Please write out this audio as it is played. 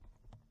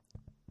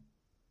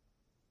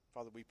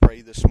Father, we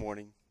pray this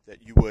morning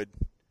that you would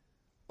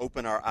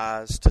open our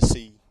eyes to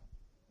see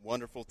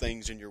wonderful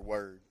things in your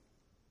word.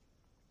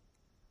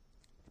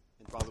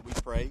 And Father, we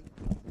pray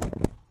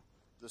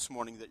this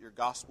morning that your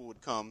gospel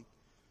would come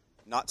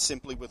not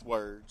simply with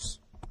words,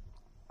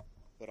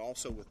 but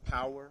also with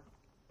power,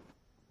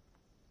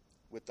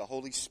 with the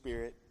Holy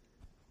Spirit,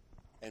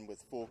 and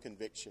with full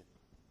conviction.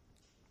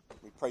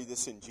 We pray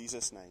this in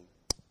Jesus' name.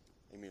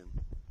 Amen.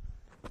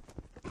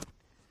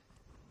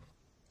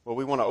 Well,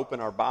 we want to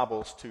open our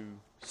Bibles to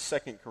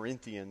 2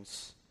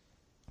 Corinthians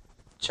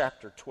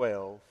chapter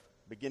 12,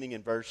 beginning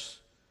in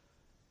verse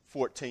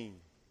 14.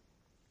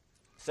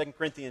 2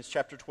 Corinthians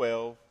chapter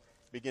 12,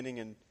 beginning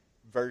in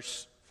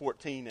verse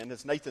 14. And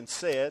as Nathan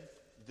said,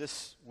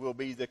 this will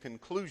be the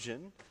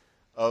conclusion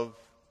of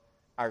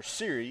our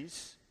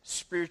series,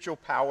 Spiritual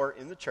Power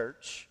in the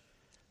Church,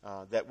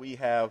 that we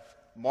have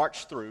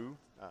marched through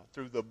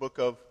the book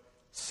of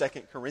 2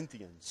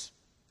 Corinthians.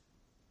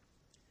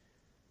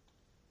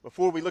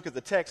 Before we look at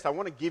the text, I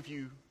want to give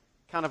you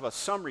kind of a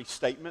summary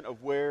statement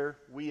of where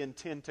we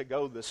intend to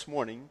go this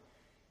morning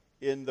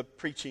in the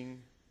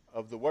preaching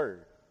of the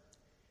Word.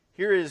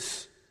 Here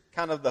is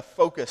kind of the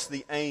focus,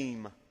 the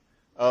aim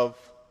of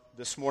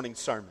this morning's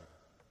sermon.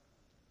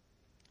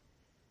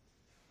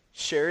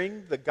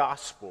 Sharing the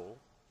gospel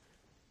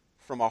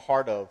from a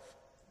heart of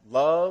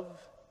love,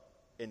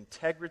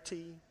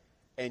 integrity,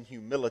 and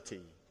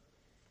humility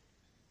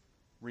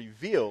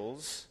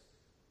reveals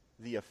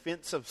the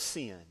offense of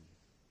sin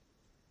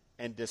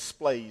and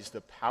displays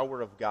the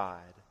power of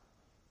God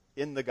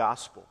in the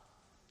gospel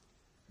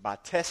by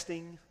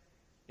testing,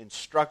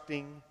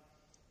 instructing,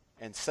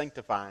 and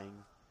sanctifying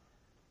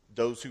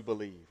those who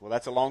believe. Well,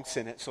 that's a long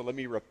sentence, so let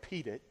me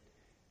repeat it,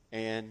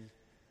 and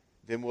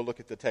then we'll look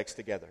at the text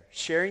together.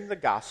 Sharing the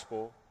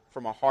gospel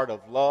from a heart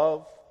of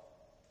love,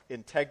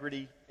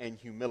 integrity, and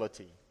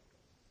humility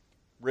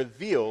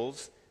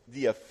reveals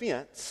the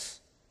offense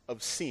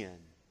of sin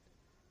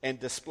and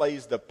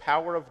displays the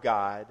power of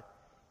God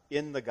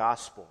in the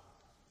gospel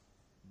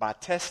by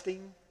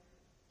testing,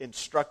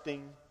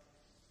 instructing,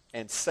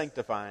 and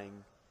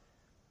sanctifying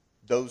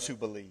those who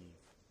believe.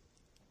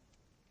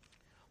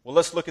 Well,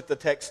 let's look at the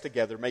text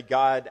together. May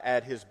God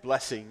add his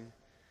blessing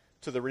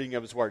to the reading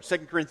of his word. 2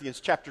 Corinthians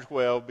chapter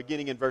 12,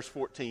 beginning in verse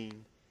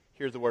 14,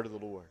 hear the word of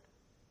the Lord.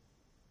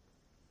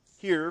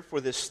 Here,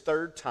 for this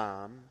third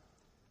time,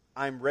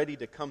 I am ready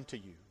to come to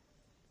you,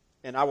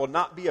 and I will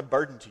not be a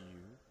burden to you,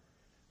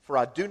 for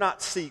I do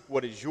not seek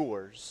what is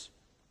yours,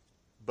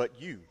 but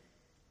you.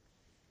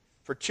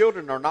 For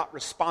children are not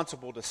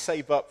responsible to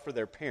save up for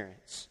their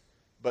parents,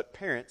 but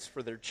parents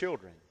for their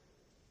children.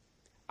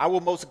 I will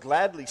most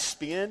gladly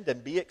spend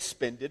and be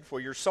expended for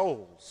your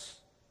souls.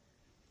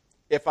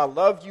 If I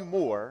loved you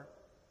more,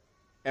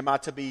 am I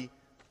to be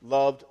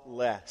loved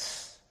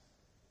less?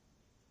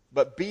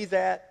 But be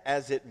that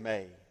as it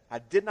may, I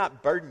did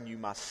not burden you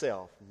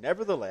myself.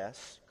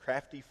 Nevertheless,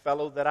 crafty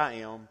fellow that I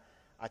am,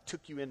 I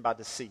took you in by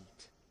deceit.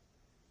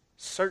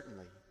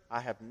 Certainly,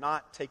 I have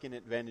not taken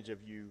advantage of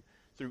you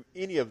through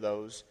any of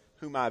those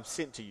whom I have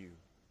sent to you.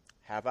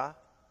 Have I?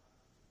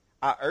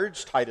 I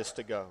urged Titus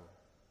to go,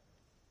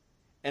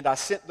 and I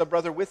sent the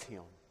brother with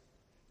him.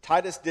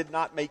 Titus did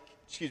not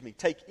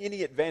take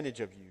any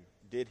advantage of you,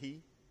 did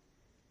he?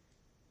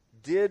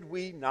 Did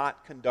we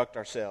not conduct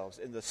ourselves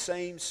in the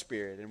same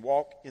spirit and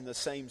walk in the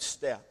same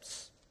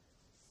steps?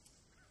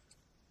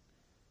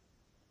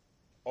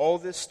 All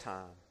this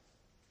time,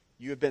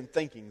 you have been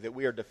thinking that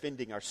we are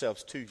defending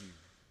ourselves to you.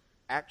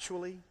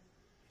 Actually,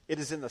 it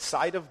is in the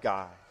sight of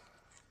God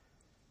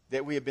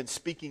that we have been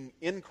speaking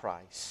in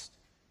Christ,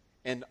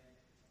 and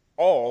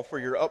all for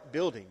your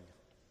upbuilding,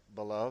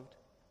 beloved.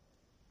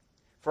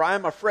 For I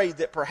am afraid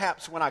that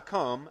perhaps when I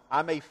come,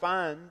 I may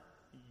find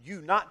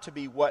you not to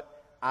be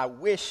what I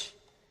wish,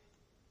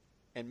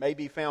 and may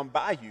be found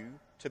by you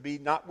to be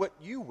not what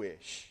you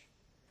wish.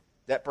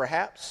 That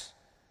perhaps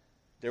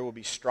there will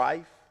be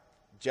strife,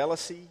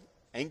 jealousy,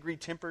 angry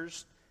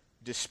tempers,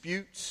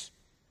 disputes,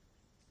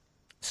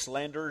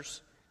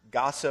 slanders,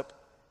 gossip,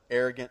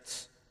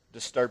 arrogance,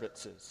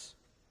 disturbances.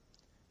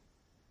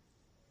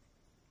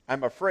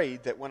 I'm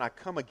afraid that when I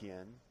come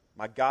again,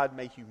 my God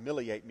may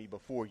humiliate me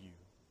before you,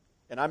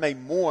 and I may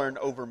mourn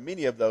over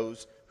many of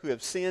those who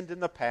have sinned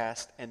in the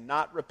past and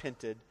not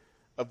repented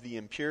of the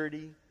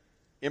impurity,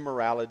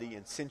 immorality,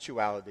 and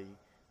sensuality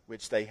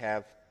which they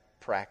have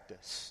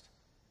practiced.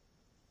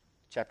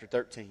 Chapter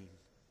 13.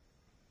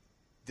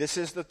 This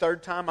is the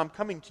third time I'm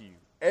coming to you.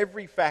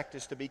 Every fact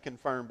is to be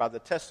confirmed by the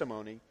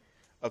testimony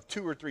of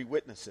 2 or 3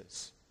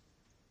 witnesses.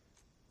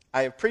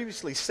 I have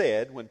previously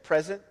said, when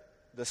present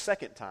the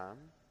second time,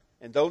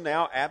 and though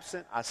now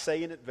absent, I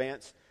say in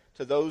advance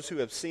to those who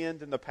have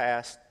sinned in the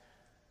past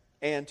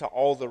and to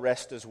all the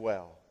rest as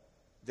well,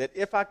 that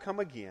if I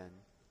come again,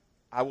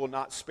 I will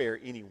not spare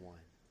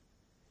anyone.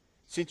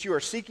 Since you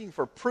are seeking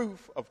for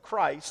proof of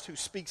Christ who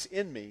speaks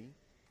in me,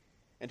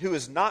 and who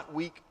is not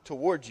weak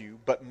toward you,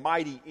 but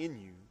mighty in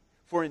you,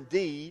 for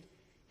indeed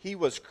he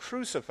was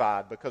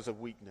crucified because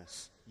of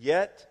weakness,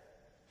 yet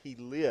he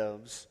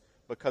lives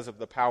because of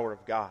the power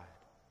of God.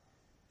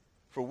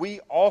 For we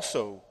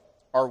also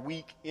are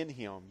weak in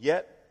him,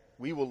 yet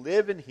we will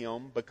live in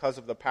him because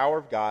of the power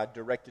of God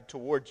directed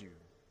toward you.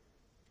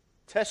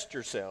 Test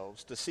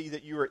yourselves to see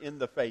that you are in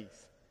the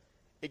faith.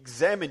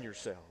 Examine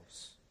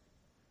yourselves.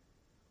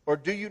 Or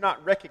do you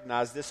not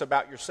recognize this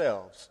about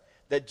yourselves,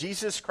 that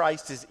Jesus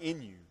Christ is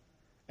in you,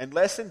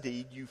 unless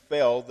indeed you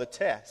fail the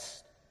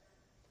test?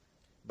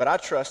 But I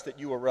trust that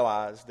you will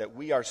realize that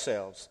we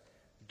ourselves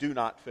do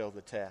not fail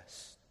the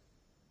test.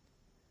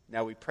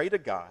 Now we pray to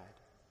God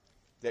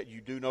that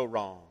you do no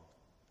wrong.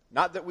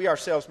 Not that we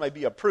ourselves may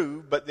be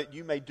approved, but that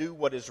you may do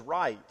what is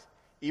right,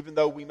 even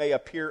though we may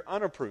appear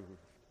unapproved.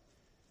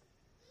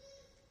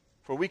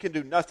 For we can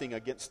do nothing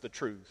against the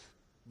truth,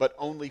 but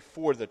only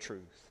for the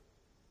truth.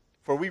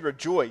 For we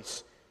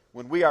rejoice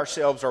when we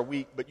ourselves are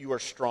weak, but you are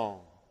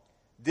strong.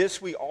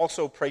 This we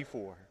also pray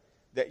for,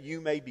 that you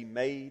may be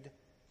made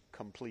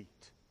complete.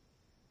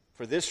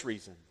 For this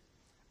reason,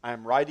 I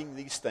am writing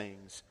these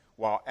things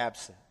while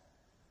absent,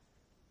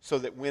 so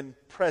that when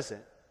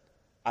present,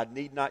 I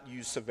need not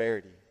use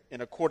severity, in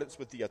accordance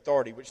with the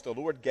authority which the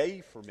Lord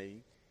gave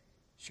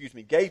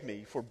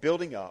me for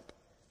building up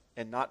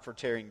and not for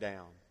tearing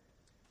down.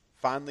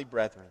 Finally,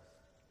 brethren,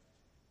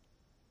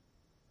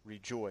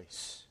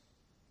 rejoice.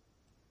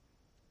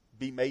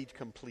 Be made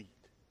complete.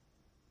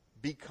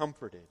 Be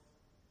comforted.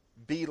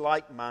 Be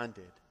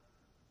like-minded.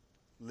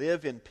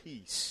 Live in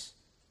peace.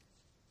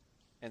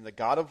 And the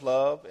God of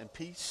love and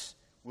peace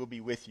will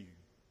be with you.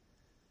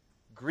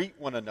 Greet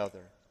one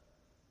another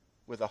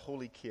with a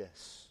holy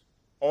kiss.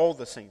 All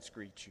the saints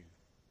greet you.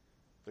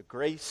 The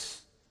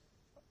grace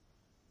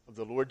of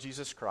the Lord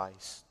Jesus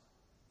Christ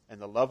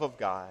and the love of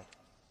God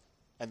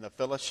and the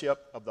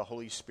fellowship of the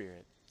Holy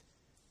Spirit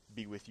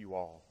be with you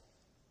all.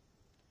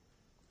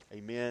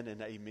 Amen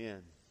and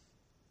amen.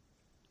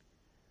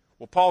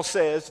 Well, Paul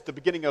says at the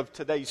beginning of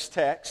today's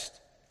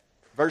text,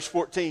 verse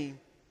 14,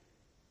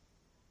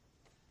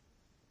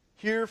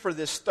 "Here for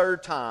this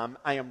third time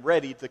I am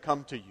ready to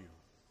come to you."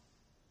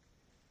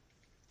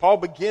 Paul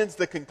begins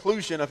the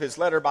conclusion of his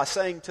letter by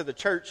saying to the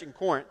church in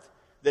Corinth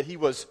that he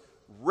was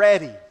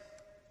ready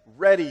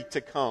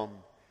to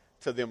come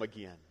to them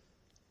again.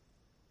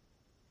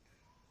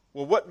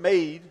 Well, what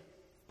made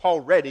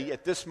Paul ready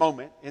at this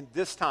moment, in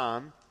this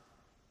time,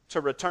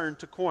 to return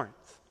to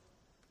Corinth?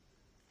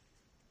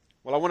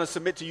 Well, I want to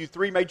submit to you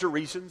three major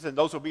reasons, and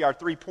those will be our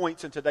 3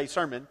 points in today's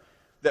sermon,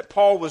 that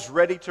Paul was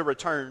ready to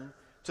return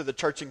to the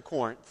church in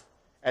Corinth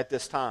at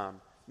this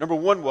time. Number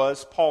one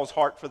was Paul's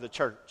heart for the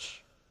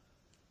church.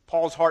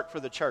 Paul's heart for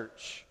the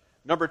church.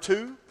 Number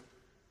two,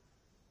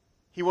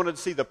 he wanted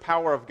to see the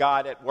power of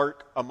God at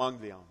work among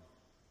them.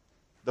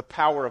 The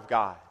power of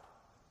God.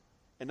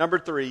 And number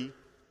three,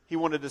 he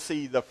wanted to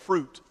see the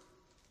fruit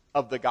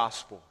of the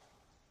gospel.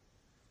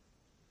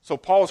 So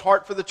Paul's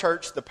heart for the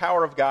church, the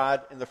power of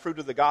God, and the fruit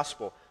of the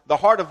gospel. The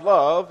heart of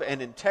love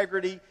and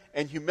integrity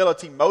and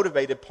humility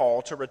motivated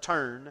Paul to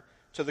return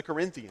to the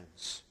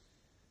Corinthians.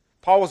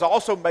 Paul was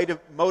also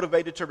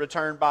motivated to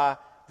return by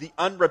the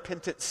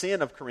unrepentant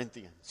sin of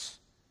Corinthians,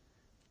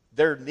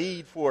 their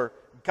need for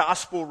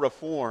gospel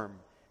reform,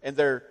 and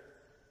the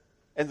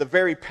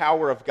very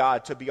power of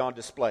God to be on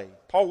display.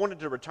 Paul wanted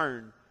to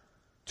return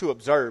to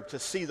observe, to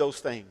see those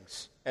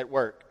things at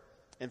work.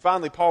 And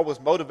finally, Paul was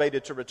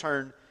motivated to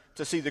return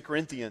to see the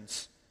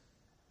Corinthians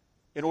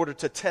in order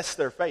to test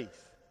their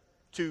faith,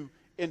 to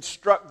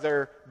instruct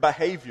their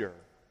behavior,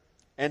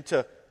 and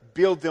to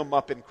build them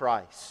up in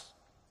Christ.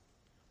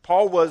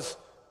 Paul was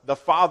the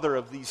father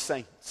of these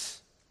saints.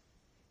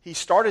 He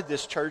started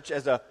this church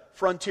as a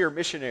frontier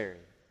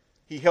missionary.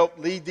 He helped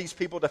lead these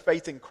people to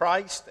faith in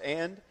Christ,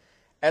 and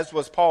as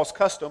was Paul's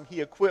custom,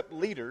 he equipped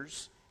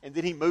leaders, and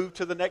then he moved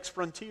to the next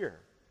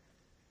frontier.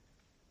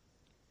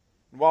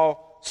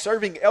 While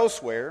serving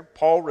elsewhere,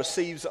 Paul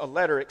receives a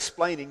letter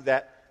explaining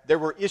that there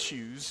were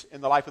issues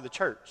in the life of the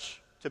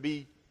church. To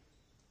be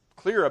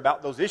clear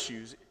about those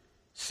issues,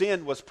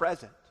 sin was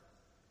present.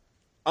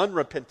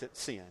 Unrepentant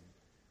sin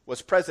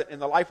was present in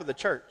the life of the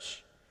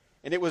church.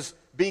 And it was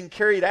being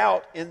carried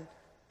out in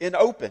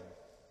open.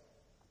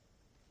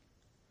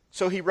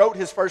 So he wrote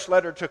his first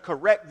letter to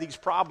correct these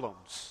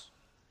problems.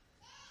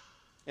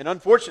 And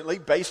unfortunately,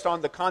 based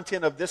on the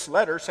content of this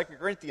letter, 2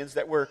 Corinthians,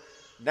 that we're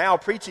now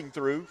preaching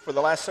through for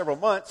the last several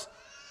months,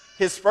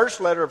 his first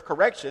letter of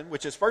correction,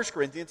 which is 1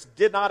 Corinthians,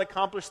 did not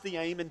accomplish the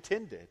aim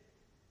intended,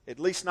 at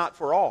least not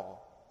for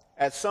all,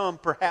 as some,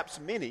 perhaps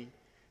many,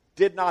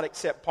 did not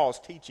accept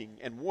Paul's teaching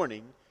and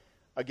warning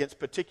against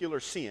particular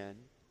sin.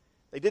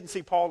 They didn't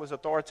see Paul as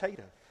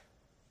authoritative.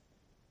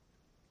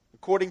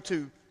 According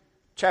to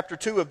chapter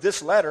 2 of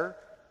this letter,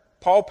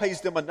 Paul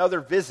pays them another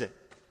visit,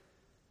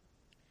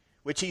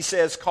 which he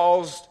says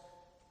caused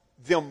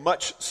them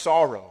much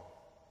sorrow,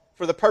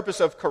 for the purpose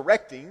of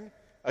correcting,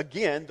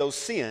 again, those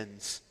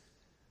sins.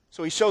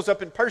 So he shows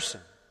up in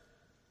person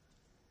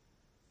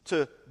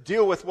to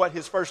deal with what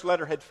his first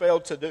letter had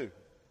failed to do.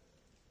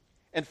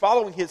 And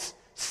following his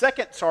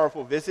second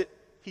sorrowful visit,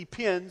 he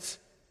pens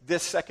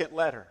this second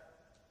letter.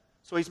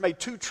 So he's made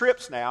 2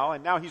 trips now,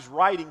 and now he's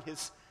writing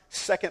his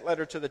second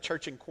letter to the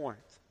church in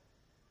Corinth.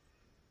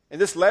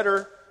 And this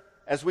letter,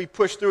 as we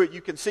push through it, you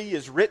can see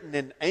is written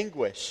in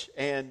anguish.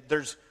 And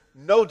there's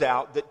no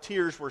doubt that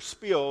tears were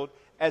spilled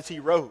as he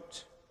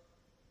wrote.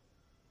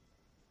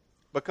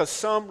 Because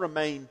some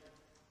remained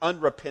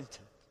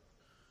unrepentant.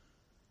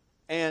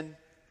 And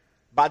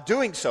by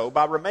doing so,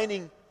 by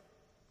remaining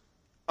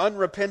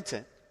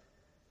unrepentant,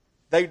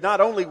 they not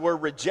only were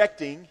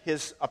rejecting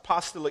his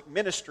apostolic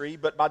ministry,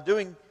 but by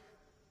doing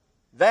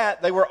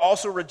that, they were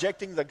also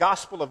rejecting the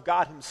gospel of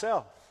God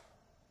himself.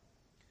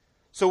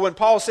 So when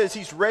Paul says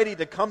he's ready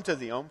to come to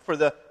them for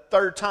the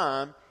third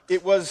time,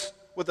 it was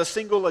with a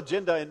single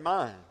agenda in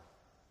mind: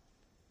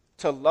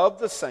 to love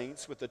the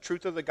saints with the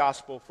truth of the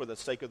gospel for the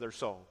sake of their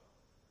soul.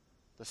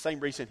 The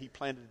same reason he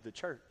planted the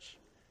church.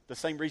 The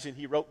same reason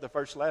he wrote the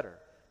first letter.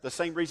 The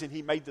same reason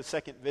he made the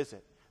second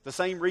visit. The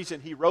same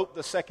reason he wrote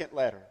the second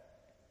letter.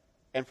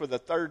 And for the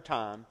third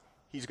time,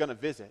 he's going to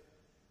visit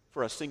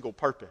for a single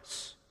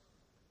purpose: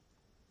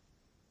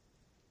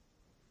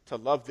 to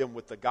love them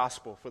with the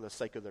gospel for the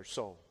sake of their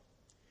soul.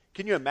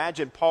 Can you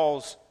imagine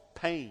Paul's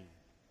pain?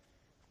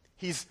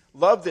 He's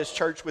loved this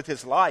church with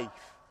his life,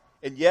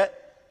 and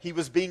yet he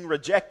was being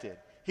rejected.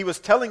 He was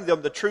telling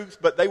them the truth,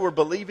 but they were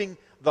believing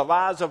the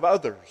lies of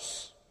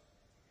others.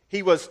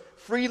 He was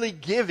freely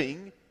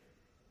giving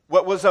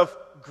what was of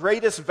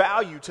greatest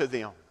value to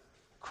them,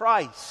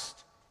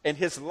 Christ and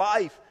his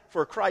life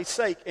for Christ's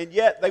sake, and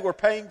yet they were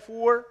paying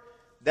for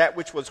that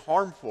which was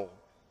harmful.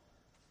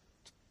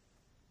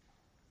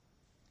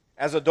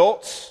 As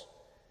adults,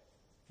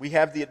 we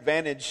have the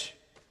advantage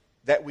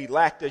that we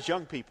lacked as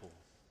young people.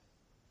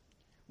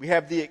 We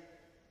have the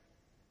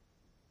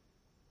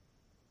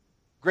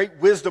great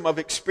wisdom of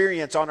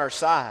experience on our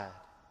side.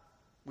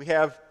 We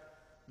have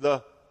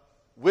the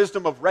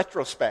wisdom of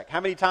retrospect.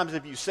 How many times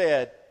have you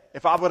said,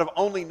 if I would have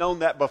only known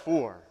that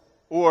before?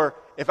 Or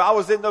if I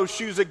was in those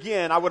shoes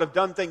again, I would have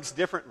done things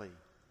differently.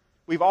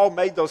 We've all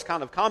made those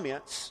kind of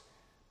comments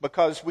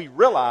because we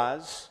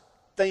realize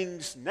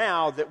things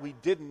now that we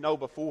didn't know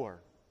before.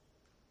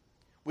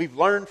 We've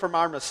learned from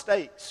our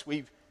mistakes.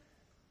 We've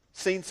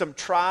seen some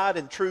tried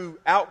and true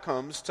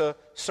outcomes to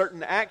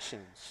certain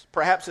actions.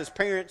 Perhaps as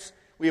parents,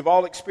 we have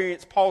all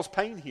experienced Paul's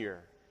pain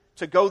here.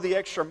 To go the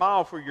extra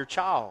mile for your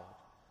child,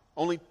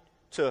 only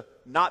to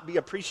not be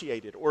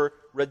appreciated or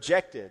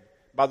rejected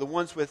by the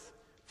ones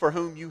for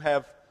whom you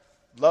have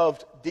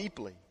loved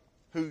deeply,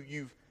 who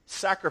you've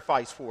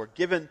sacrificed for,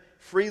 given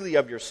freely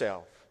of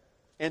yourself.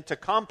 And to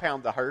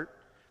compound the hurt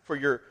for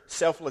your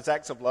selfless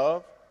acts of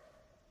love,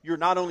 you're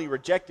not only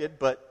rejected,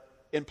 but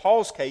in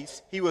Paul's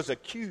case, he was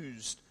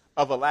accused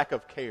of a lack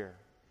of care.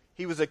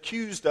 He was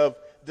accused of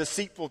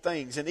deceitful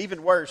things, and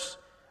even worse,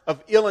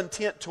 of ill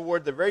intent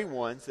toward the very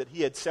ones that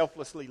he had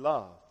selflessly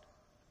loved.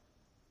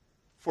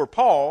 For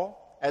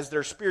Paul, as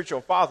their spiritual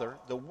father,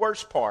 the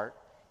worst part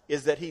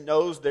is that he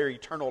knows their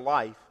eternal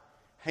life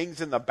hangs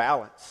in the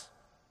balance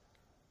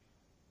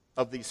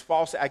of these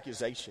false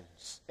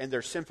accusations and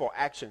their sinful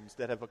actions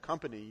that have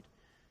accompanied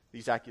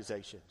these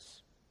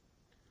accusations.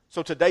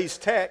 So today's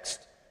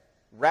text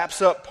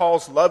wraps up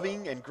Paul's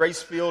loving and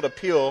grace-filled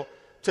appeal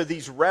to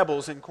these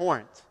rebels in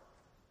Corinth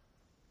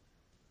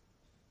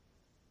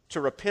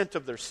to repent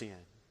of their sin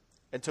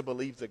and to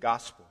believe the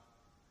gospel.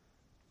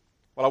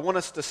 Well, I want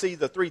us to see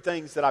the three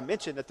things that I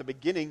mentioned at the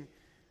beginning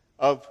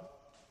of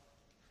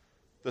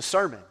the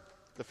sermon.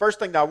 The first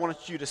thing that I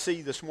want you to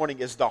see this morning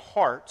is the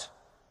heart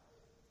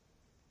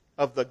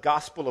of the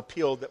gospel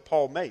appeal that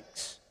Paul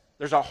makes.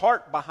 There's a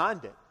heart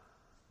behind it.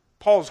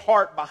 Paul's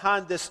heart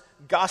behind this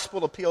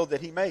gospel appeal that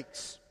he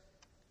makes.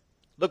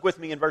 Look with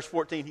me in verse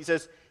 14. He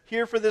says,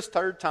 "Here for this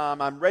third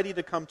time I'm ready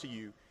to come to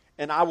you,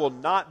 and I will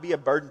not be a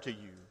burden to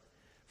you.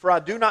 For I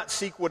do not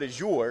seek what is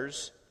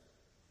yours,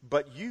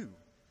 but you.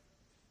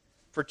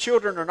 For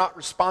children are not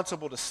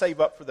responsible to save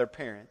up for their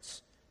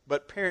parents,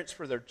 but parents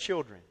for their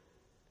children.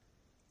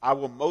 I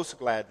will most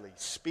gladly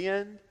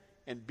spend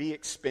and be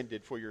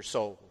expended for your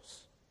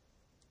souls.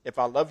 If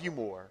I love you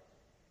more,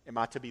 am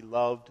I to be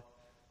loved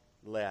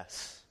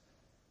less?"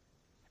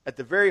 At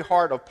the very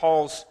heart of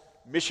Paul's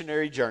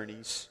missionary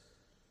journeys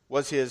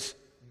was his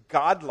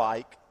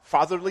godlike,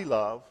 fatherly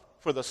love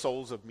for the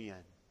souls of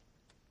men.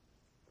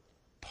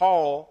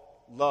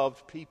 Paul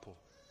loved people,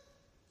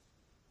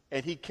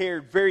 and he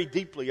cared very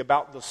deeply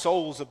about the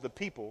souls of the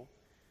people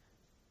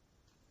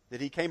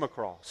that he came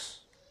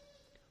across.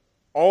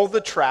 All the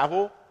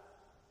travel,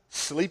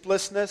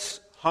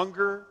 sleeplessness,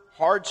 hunger,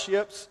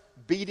 hardships,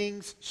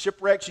 beatings,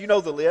 shipwrecks, you know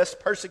the list,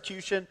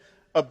 persecution,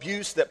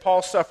 abuse that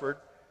Paul suffered,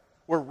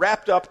 were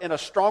wrapped up in a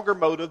stronger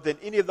motive than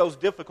any of those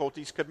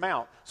difficulties could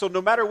mount. So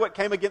no matter what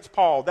came against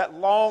Paul, that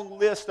long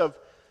list of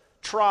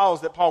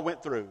trials that Paul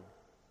went through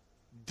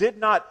did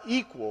not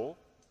equal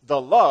the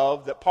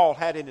love that Paul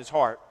had in his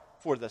heart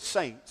for the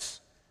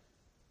saints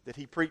that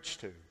he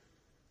preached to.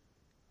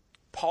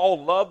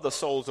 Paul loved the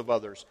souls of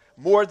others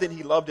more than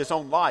he loved his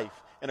own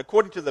life. And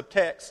according to the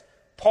text,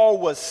 Paul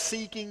was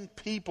seeking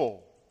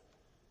people.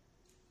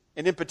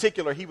 And in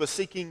particular, he was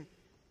seeking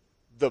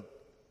the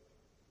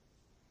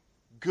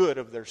good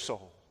of their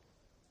soul.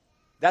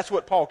 That's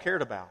what Paul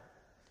cared about.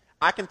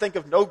 I can think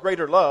of no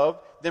greater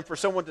love than for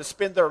someone to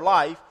spend their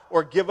life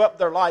or give up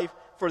their life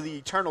for the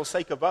eternal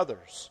sake of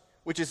others,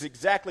 which is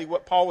exactly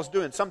what Paul was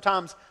doing.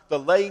 Sometimes the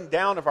laying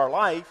down of our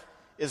life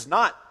is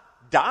not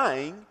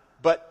dying,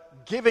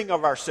 but giving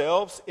of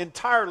ourselves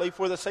entirely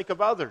for the sake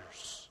of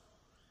others.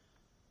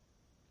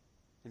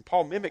 And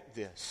Paul mimicked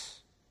this.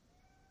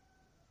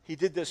 He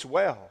did this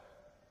well.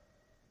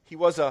 He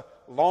was a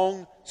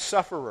long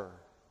sufferer.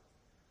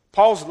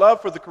 Paul's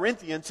love for the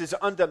Corinthians is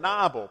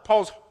undeniable.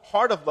 Paul's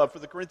heart of love for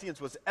the Corinthians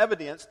was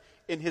evidenced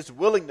in his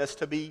willingness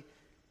to be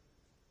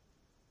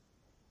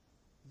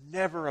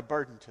never a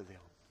burden to them.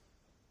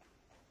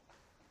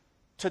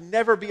 To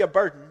never be a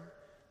burden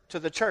to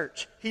the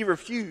church. He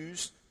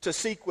refused to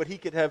seek what he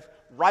could have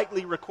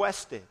rightly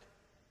requested: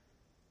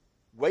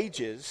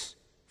 wages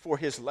for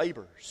his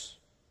labors.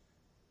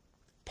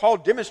 Paul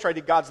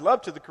demonstrated God's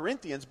love to the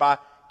Corinthians by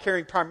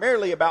caring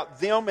primarily about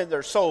them and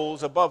their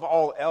souls above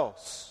all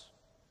else.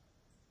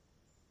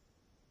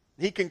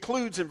 He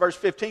concludes in verse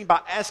 15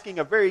 by asking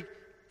a very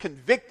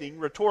convicting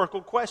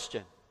rhetorical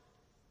question.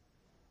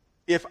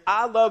 If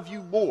I love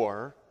you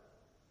more,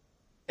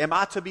 am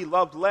I to be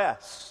loved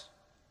less?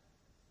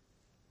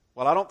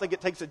 Well, I don't think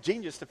it takes a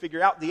genius to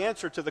figure out the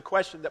answer to the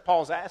question that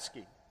Paul's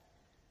asking.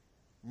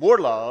 More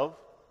love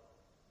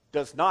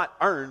does not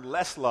earn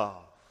less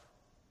love.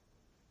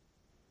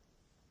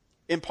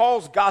 In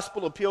Paul's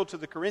gospel appeal to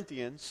the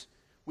Corinthians,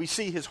 we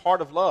see his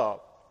heart of love.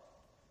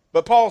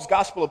 But Paul's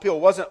gospel appeal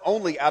wasn't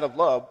only out of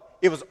love,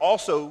 it was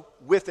also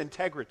with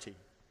integrity.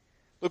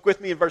 Look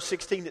with me in verse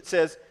 16. It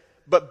says,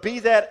 "But be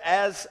that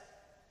as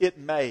it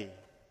may,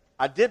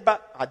 I did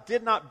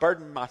not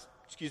burden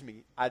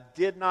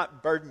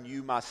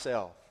you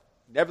myself.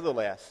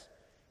 Nevertheless,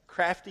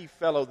 crafty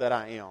fellow that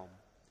I am,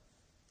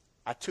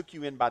 I took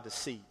you in by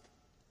deceit.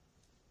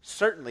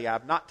 Certainly I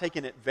have not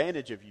taken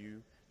advantage of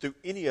you through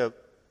any of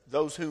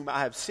those whom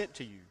I have sent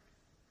to you."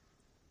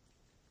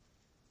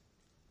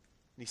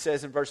 And he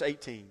says in verse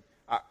 18,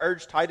 "I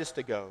urged Titus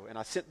to go, and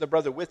I sent the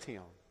brother with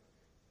him."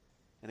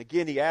 And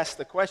again he asks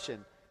the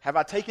question, have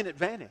I taken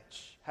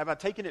advantage? Have I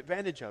taken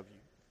advantage of you?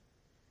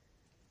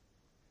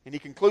 And he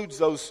concludes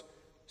those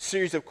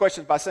series of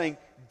questions by saying,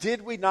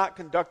 did we not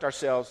conduct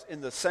ourselves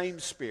in the same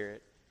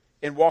spirit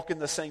and walk in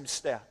the same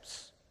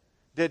steps?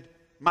 Did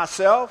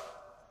myself,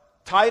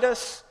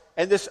 Titus,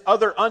 and this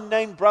other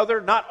unnamed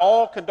brother not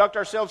all conduct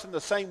ourselves in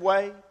the same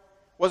way?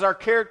 Was our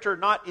character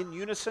not in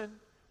unison?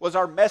 Was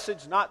our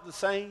message not the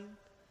same?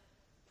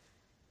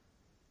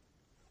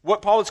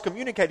 What Paul is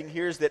communicating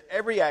here is that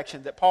every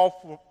action that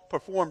Paul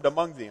performed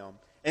among them,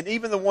 and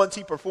even the ones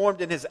he performed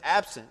in his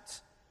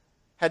absence,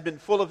 had been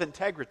full of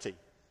integrity,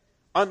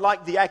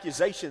 unlike the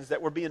accusations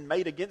that were being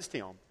made against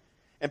him.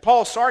 And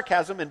Paul's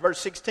sarcasm in verse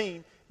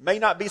 16 may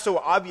not be so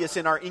obvious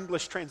in our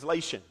English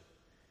translation,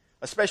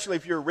 especially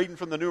if you're reading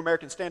from the New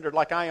American Standard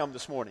like I am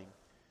this morning.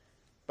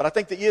 But I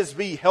think the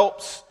ESV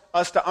helps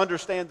us to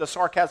understand the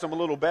sarcasm a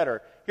little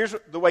better. Here's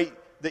the way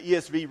the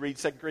ESV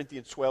reads 2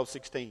 Corinthians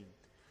 12:16.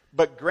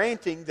 "But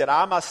granting that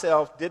I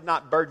myself did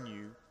not burden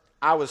you,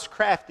 I was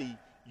crafty,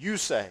 you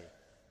say,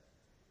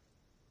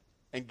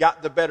 and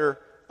got the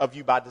better of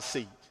you by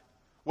deceit."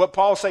 What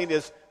Paul's saying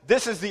is,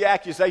 this is the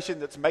accusation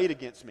that's made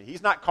against me.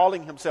 He's not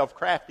calling himself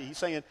crafty. He's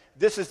saying,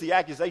 this is the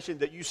accusation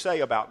that you say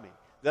about me,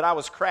 that I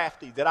was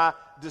crafty, that I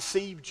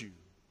deceived you.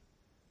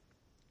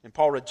 And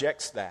Paul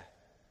rejects that.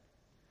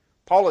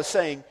 Paul is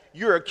saying,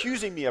 you're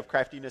accusing me of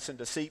craftiness and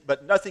deceit,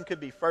 but nothing could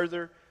be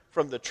further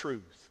from the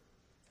truth.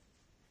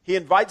 He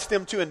invites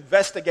them to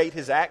investigate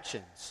his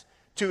actions,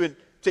 to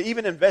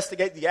even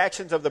investigate the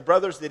actions of the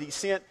brothers that he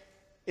sent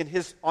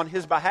on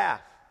his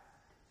behalf.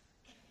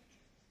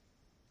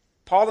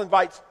 Paul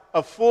invites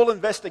a full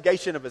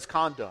investigation of his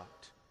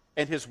conduct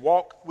and his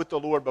walk with the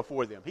Lord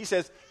before them. He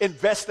says,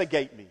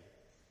 investigate me.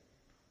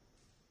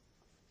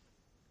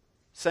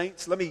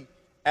 Saints, let me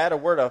add a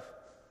word of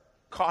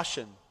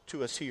caution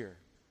to us here.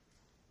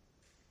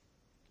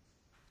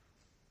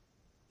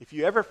 If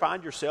you ever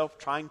find yourself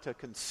trying to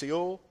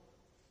conceal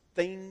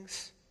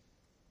things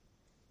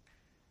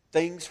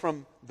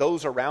from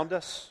those around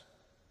us,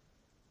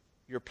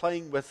 you're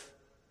playing with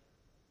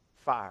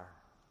fire.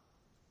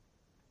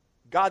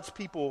 God's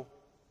people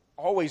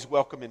always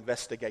welcome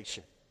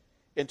investigation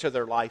into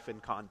their life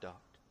and conduct.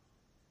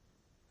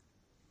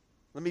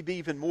 Let me be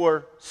even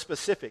more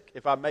specific,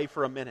 if I may,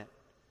 for a minute.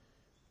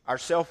 Our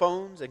cell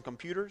phones and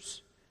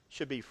computers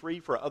should be free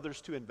for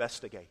others to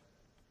investigate.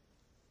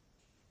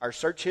 Our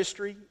search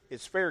history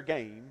is fair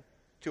game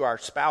to our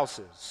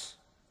spouses.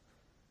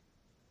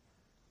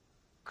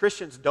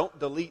 Christians don't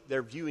delete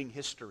their viewing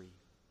history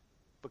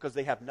because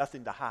they have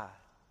nothing to hide.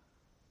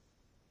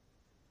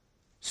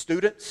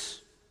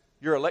 Students,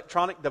 your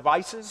electronic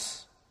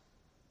devices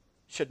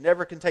should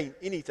never contain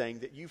anything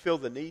that you feel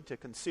the need to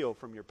conceal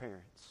from your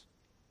parents.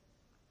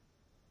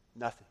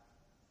 Nothing.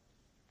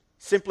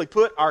 Simply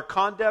put, our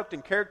conduct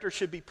and character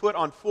should be put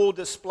on full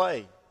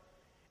display.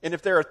 And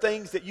if there are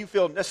things that you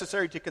feel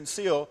necessary to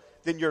conceal,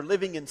 then you're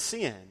living in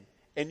sin,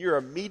 and your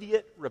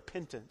immediate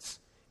repentance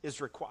is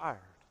required.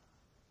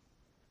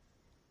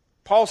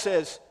 Paul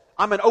says,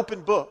 I'm an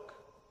open book.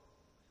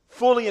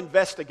 fully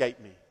investigate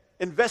me.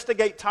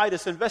 Investigate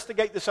Titus.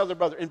 Investigate this other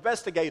brother.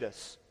 Investigate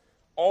us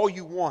all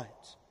you want.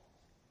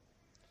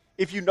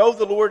 If you know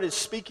the Lord is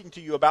speaking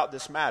to you about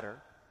this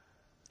matter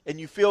and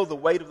you feel the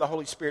weight of the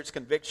Holy Spirit's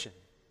conviction,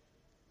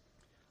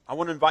 I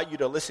want to invite you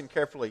to listen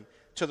carefully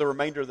to the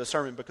remainder of the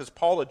sermon, because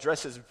Paul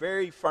addresses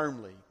very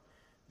firmly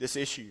this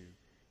issue,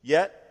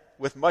 yet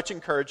with much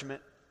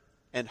encouragement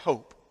and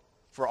hope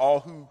for all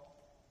who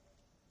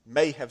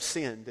may have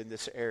sinned in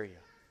this area.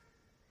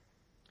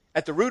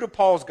 At the root of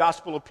Paul's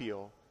gospel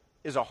appeal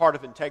is a heart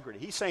of integrity.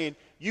 He's saying,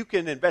 you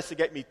can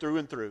investigate me through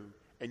and through,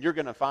 and you're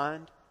going to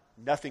find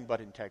nothing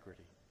but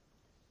integrity.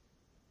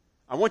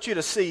 I want you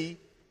to see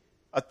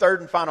a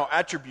third and final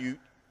attribute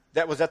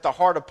that was at the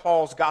heart of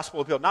Paul's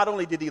gospel appeal. Not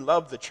only did he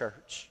love the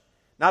church,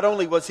 not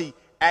only was he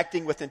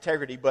acting with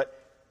integrity, but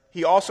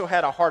he also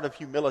had a heart of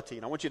humility.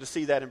 And I want you to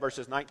see that in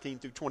verses 19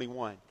 through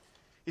 21.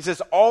 He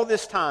says, all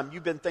this time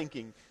you've been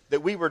thinking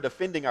that we were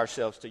defending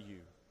ourselves to you.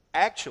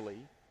 Actually,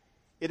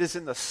 it is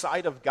in the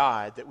sight of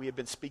God that we have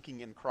been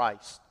speaking in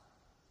Christ,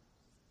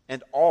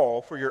 and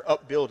all for your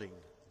upbuilding,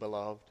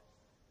 beloved.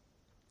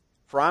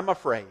 For I'm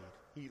afraid,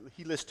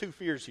 he lists two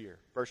fears here,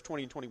 verse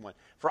 20 and 21.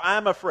 For I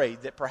am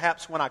afraid that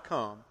perhaps when I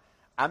come,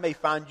 I may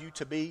find you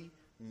to be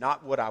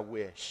not what I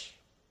wish,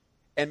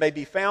 and may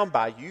be found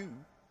by you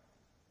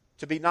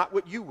to be not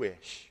what you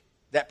wish,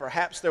 that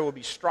perhaps there will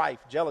be strife,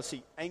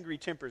 jealousy, angry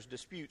tempers,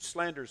 disputes,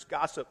 slanders,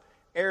 gossip,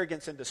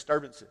 arrogance, and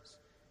disturbances.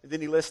 And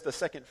then he lists the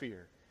second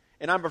fear.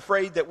 And I'm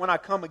afraid that when I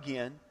come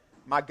again,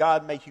 my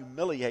God may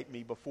humiliate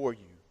me before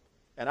you,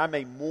 and I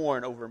may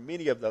mourn over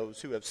many of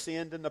those who have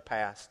sinned in the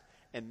past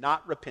and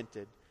not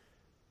repented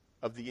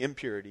of the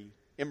impurity,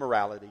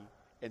 immorality,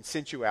 and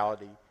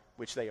sensuality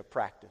which they have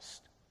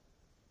practiced.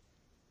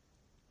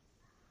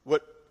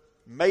 What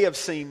may have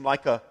seemed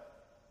like a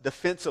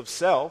defense of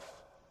self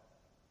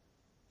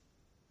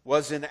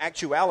was in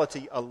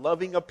actuality a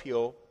loving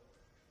appeal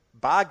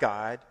by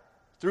God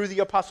through the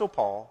Apostle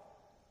Paul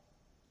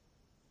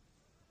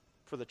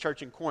for the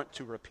church in Corinth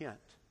to repent.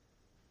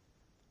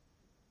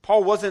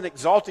 Paul wasn't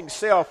exalting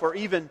self or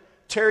even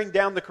tearing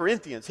down the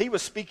Corinthians. He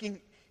was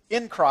speaking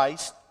in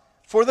Christ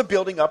for the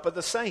building up of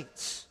the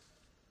saints.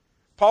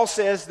 Paul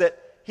says that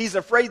he's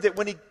afraid that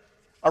when he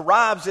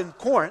arrives in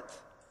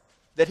Corinth,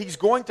 that he's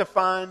going to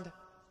find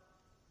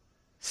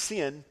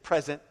sin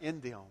present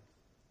in them.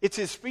 It's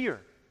his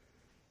fear.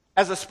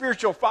 As a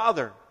spiritual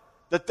father,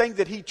 the thing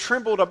that he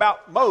trembled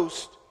about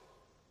most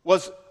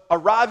was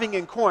arriving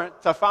in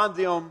Corinth to find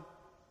them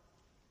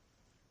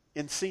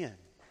in sin.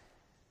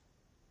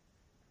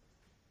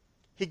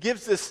 He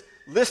gives this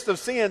list of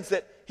sins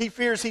that he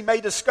fears he may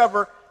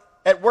discover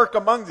at work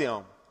among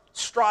them: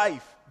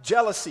 strife,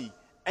 jealousy,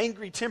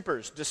 angry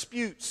tempers,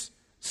 disputes,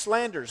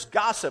 slanders,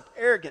 gossip,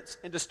 arrogance,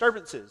 and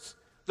disturbances.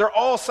 They're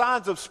all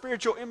signs of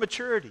spiritual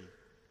immaturity.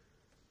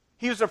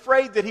 He was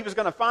afraid that he was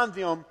going to find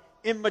them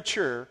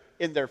immature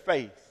in their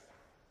faith.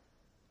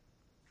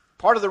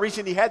 Part of the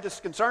reason he had this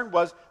concern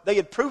was they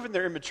had proven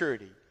their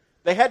immaturity.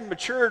 They hadn't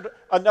matured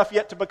enough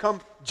yet to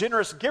become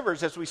generous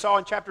givers, as we saw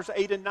in chapters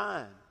 8 and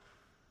 9.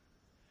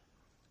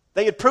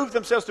 They had proved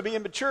themselves to be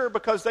immature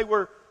because they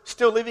were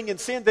still living in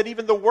sin that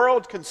even the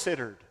world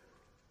considered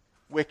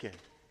wicked.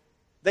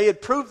 They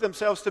had proved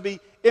themselves to be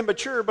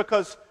immature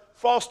because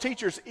false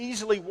teachers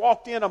easily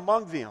walked in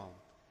among them,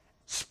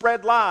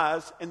 spread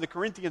lies, and the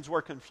Corinthians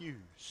were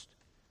confused.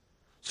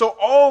 So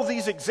all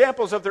these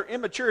examples of their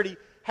immaturity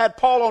had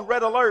Paul on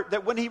red alert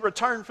that when he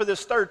returned for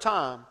this third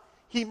time,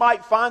 he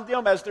might find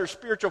them as their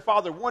spiritual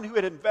father, one who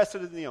had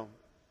invested in them,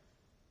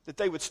 that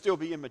they would still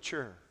be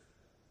immature.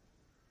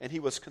 And he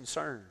was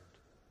concerned.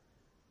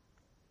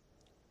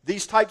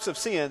 These types of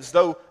sins,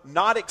 though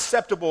not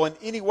acceptable in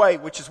any way,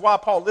 which is why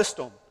Paul lists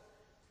them,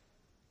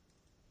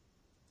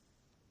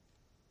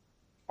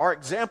 are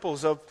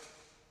examples of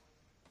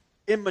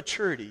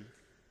immaturity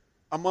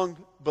among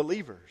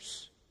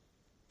believers.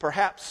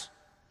 Perhaps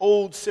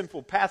old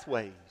sinful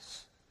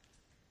pathways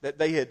that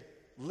they had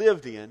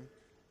lived in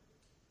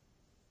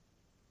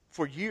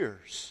for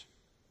years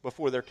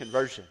before their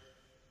conversion.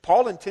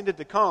 Paul intended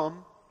to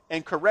come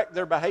and correct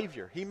their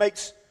behavior. He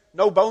makes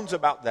no bones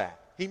about that.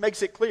 He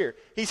makes it clear.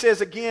 He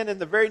says again in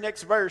the very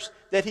next verse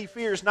that he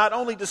fears not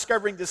only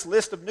discovering this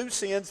list of new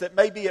sins that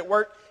may be at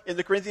work in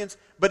the Corinthians,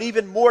 but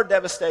even more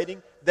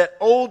devastating, that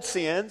old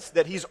sins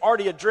that he's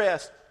already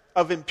addressed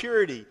of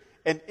impurity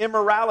and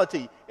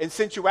immorality and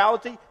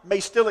sensuality may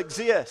still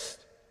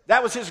exist.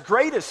 That was his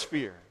greatest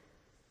fear.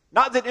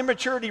 Not that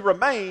immaturity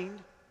remained,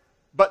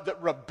 but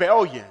that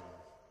rebellion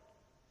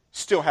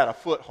still had a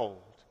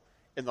foothold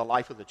in the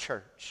life of the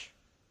church.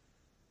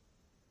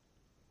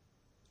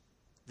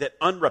 That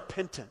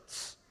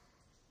unrepentance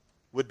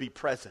would be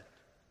present.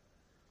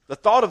 The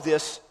thought of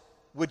this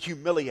would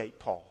humiliate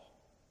Paul.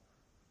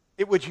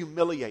 It would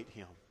humiliate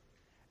him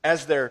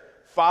as their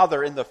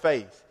father in the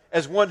faith,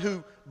 as one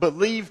who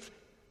believed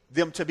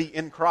them to be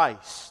in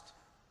Christ.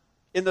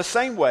 In the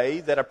same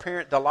way that a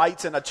parent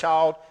delights in a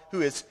child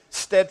who is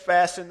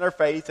steadfast in their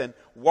faith and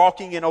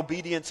walking in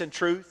obedience and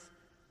truth,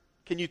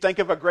 can you think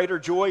of a greater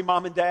joy,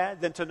 mom and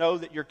dad, than to know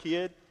that your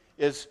kid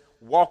is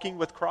walking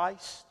with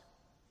Christ?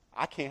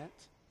 I can't.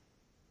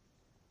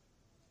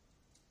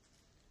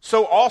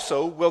 So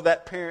also will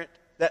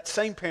that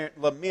same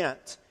parent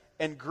lament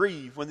and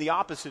grieve when the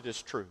opposite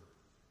is true,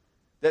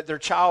 that their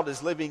child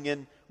is living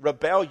in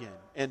rebellion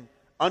and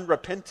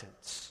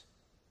unrepentance.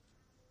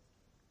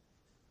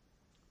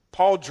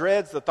 Paul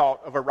dreads the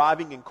thought of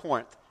arriving in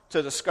Corinth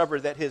to discover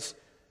that his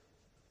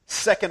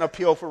second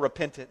appeal for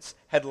repentance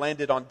had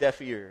landed on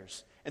deaf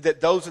ears, and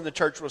that those in the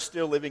church were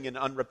still living in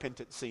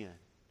unrepentant sin.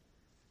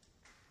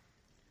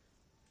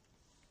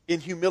 In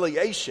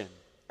humiliation,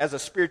 as a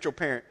spiritual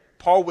parent,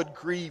 Paul would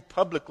grieve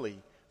publicly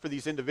for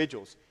these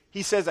individuals.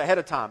 He says ahead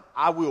of time,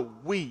 I will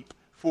weep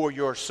for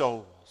your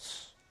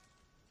souls.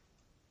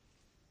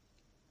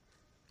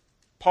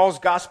 Paul's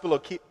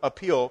gospel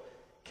appeal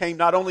came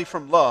not only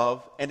from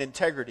love and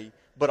integrity,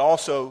 but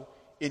also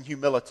in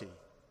humility.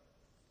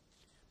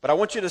 But I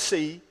want you to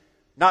see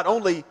not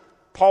only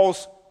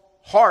Paul's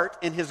heart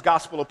in his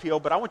gospel appeal,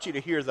 but I want you to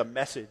hear the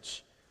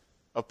message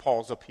of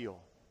Paul's appeal.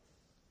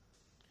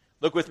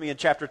 Look with me in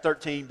chapter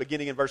 13,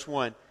 beginning in verse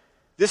 1.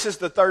 This is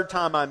the third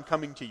time I'm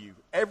coming to you.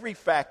 Every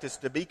fact is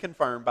to be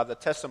confirmed by the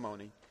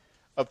testimony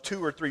of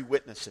 2 or 3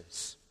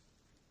 witnesses.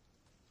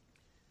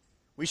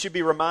 We should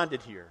be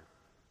reminded here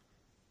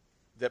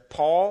that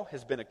Paul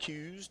has been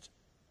accused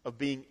of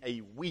being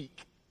a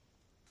weak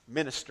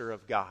minister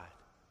of God.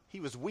 He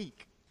was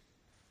weak,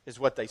 is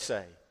what they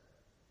say.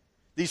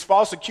 These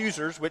false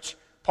accusers, which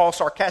Paul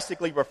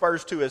sarcastically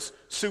refers to as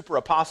super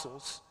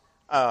apostles,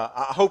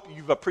 I hope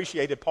you've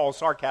appreciated Paul's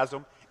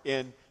sarcasm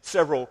in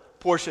several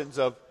portions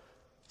of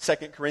 2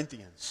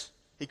 Corinthians.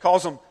 He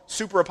calls them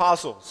super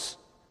apostles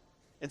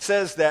and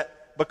says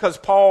that because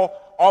Paul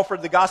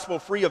offered the gospel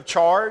free of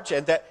charge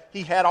and that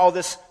he had all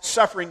this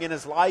suffering in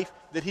his life,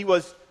 that he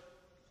was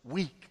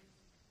weak.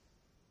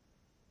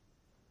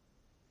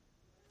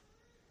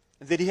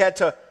 And that he had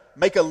to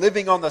make a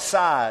living on the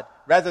side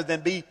rather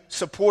than be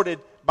supported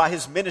by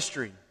his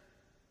ministry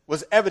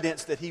was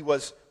evidence that he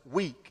was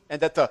weak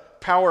and that the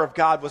power of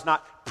God was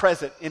not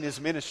present in his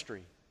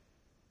ministry.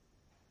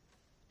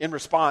 In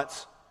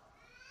response,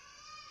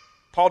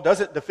 Paul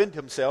doesn't defend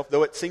himself,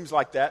 though it seems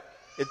like that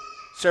at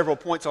several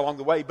points along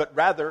the way, but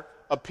rather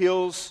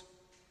appeals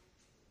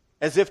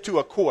as if to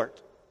a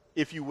court,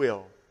 if you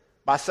will,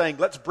 by saying,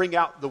 let's bring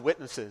out the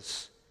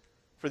witnesses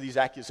for these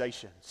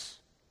accusations.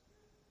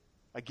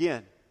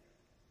 Again,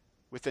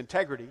 with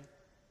integrity.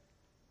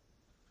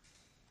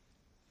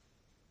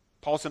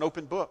 Paul's an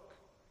open book.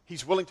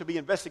 He's willing to be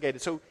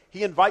investigated. So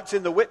he invites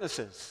in the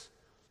witnesses.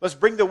 Let's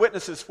bring the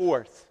witnesses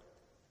forth.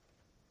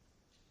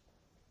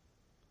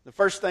 The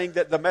first thing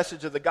that the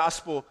message of the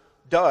gospel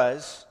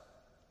does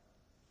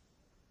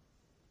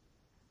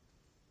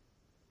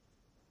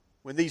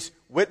when these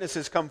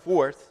witnesses come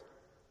forth,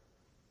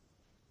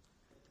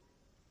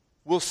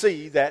 we'll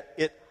see that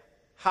it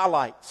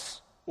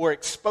highlights or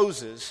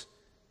exposes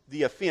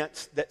the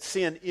offense that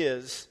sin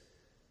is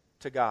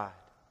to God.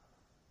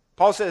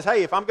 Paul says,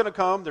 hey, if I'm going to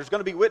come, there's going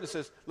to be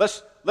witnesses.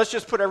 Let's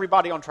just put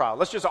everybody on trial.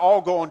 Let's just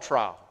all go on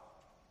trial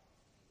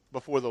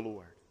before the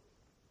Lord.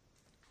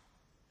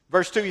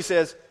 Verse 2, he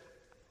says,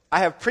 I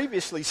have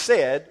previously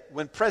said,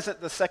 when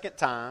present the second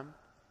time,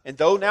 and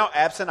though now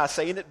absent, I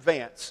say in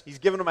advance. He's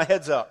giving them a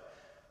heads up.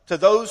 To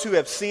those who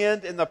have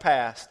sinned in the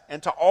past,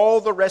 and to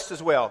all the rest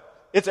as well.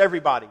 It's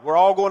everybody. We're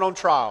all going on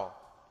trial.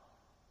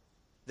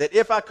 That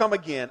if I come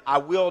again, I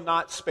will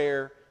not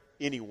spare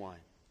anyone.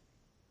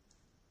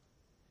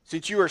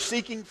 Since you are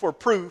seeking for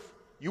proof,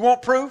 you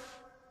want proof?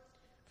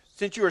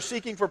 Since you are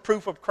seeking for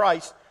proof of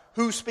Christ,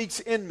 who speaks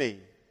in me,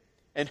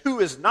 and who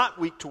is not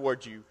weak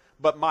toward you,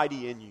 but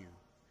mighty in you.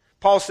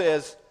 Paul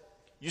says,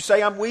 you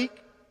say I'm weak?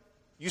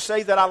 You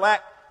say that I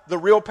lack the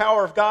real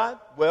power of God?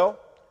 Well,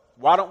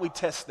 why don't we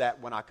test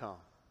that when I come?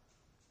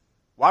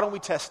 Why don't we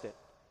test it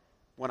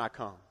when I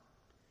come?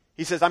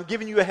 He says, I'm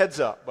giving you a heads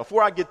up.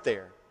 Before I get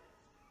there,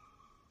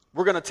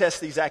 we're going to test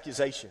these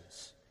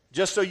accusations.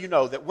 Just so you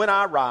know that when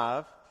I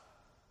arrive,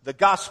 the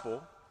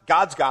gospel,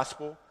 God's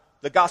gospel,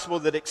 the gospel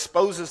that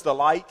exposes the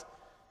light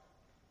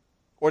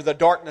or the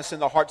darkness in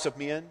the hearts of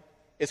men,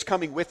 is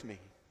coming with me.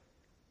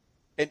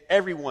 And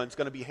everyone's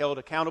going to be held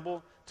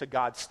accountable to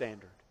God's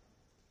standard.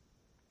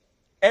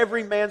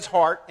 Every man's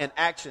heart and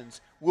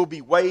actions will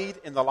be weighed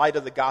in the light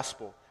of the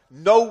gospel.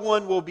 No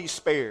one will be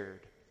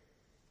spared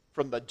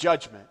from the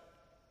judgment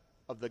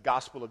of the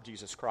gospel of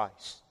Jesus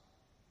Christ.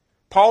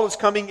 Paul is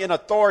coming in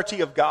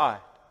authority of God,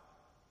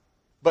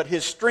 but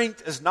his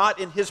strength is not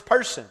in his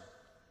person.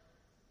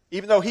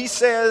 Even though he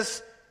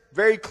says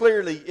very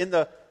clearly in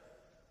the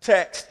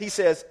text, he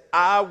says,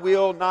 I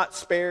will not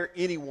spare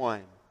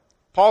anyone.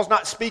 Paul's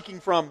not speaking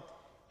from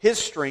his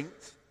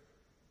strength,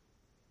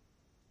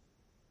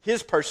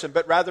 his person,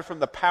 but rather from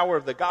the power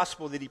of the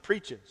gospel that he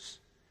preaches.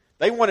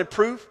 They wanted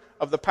proof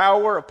of the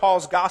power of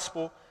Paul's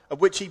gospel, of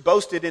which he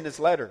boasted in his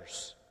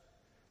letters.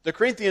 The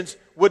Corinthians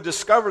would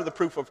discover the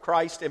proof of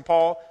Christ in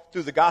Paul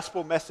through the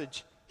gospel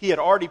message he had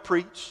already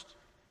preached,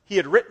 he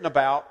had written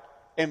about,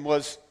 and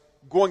was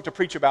going to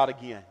preach about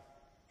again.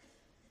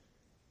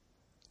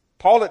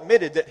 Paul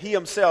admitted that he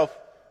himself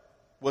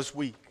was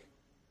weak.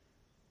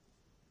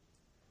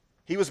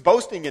 He was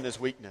boasting in his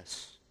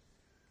weakness.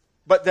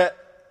 But that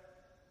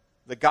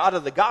the God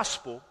of the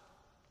gospel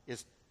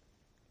is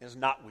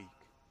not weak.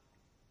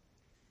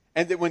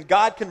 And that when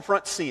God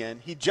confronts sin,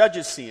 he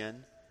judges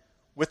sin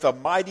with a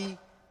mighty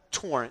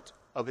torrent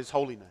of his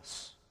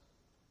holiness.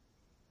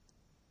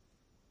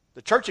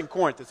 The church in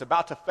Corinth is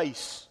about to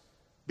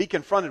be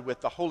confronted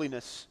with the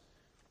holiness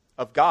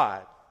of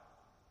God,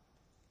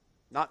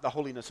 not the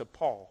holiness of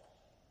Paul.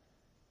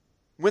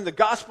 When the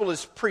gospel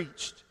is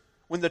preached,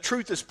 when the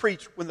truth is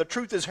preached, when the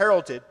truth is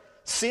heralded,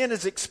 sin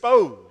is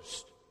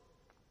exposed.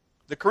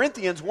 The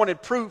Corinthians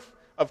wanted proof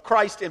of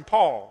Christ in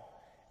Paul,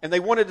 and they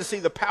wanted to see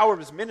the power of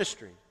his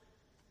ministry.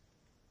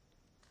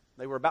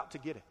 They were about to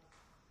get it.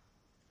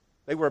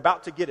 They were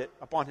about to get it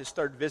upon his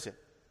third visit.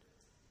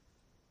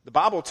 The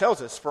Bible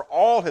tells us, for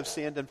all have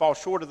sinned and fall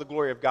short of the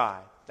glory of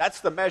God. That's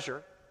the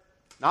measure,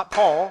 not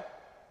Paul,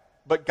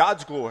 but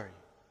God's glory.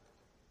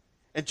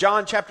 In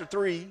John chapter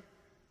 3,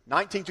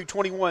 19 through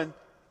 21,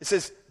 it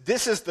says,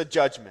 this is the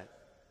judgment,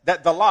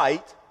 that the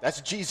light,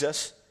 that's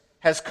Jesus,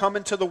 has come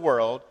into the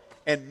world,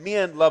 and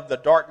men love the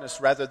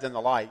darkness rather than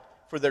the light,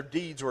 for their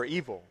deeds were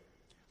evil.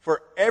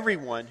 For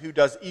everyone who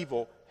does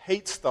evil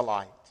hates the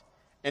light,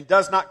 and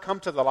does not come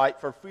to the light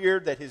for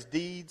fear that his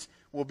deeds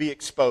will be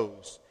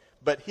exposed.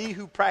 But he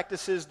who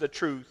practices the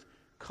truth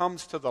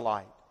comes to the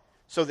light,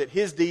 so that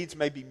his deeds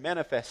may be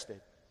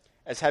manifested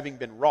as having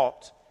been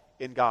wrought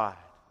in God.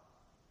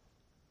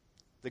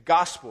 The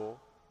gospel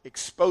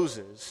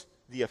exposes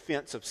the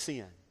offense of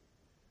sin.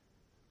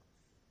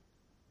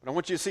 But I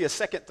want you to see a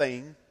second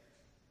thing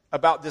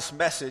about this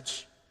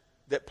message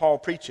that Paul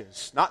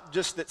preaches. Not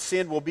just that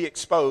sin will be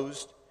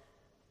exposed,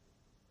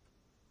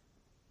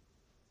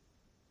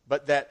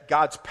 but that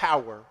God's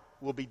power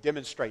will be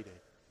demonstrated.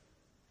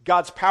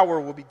 God's power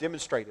will be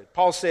demonstrated.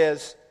 Paul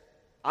says,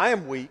 I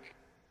am weak.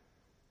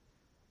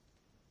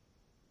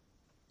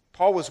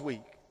 Paul was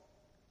weak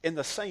in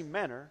the same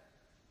manner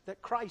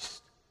that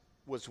Christ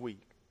was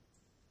weak.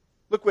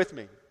 Look with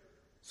me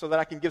so that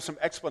I can give some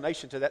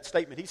explanation to that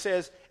statement. He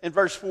says in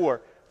verse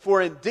 4,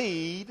 for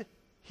indeed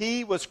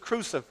he was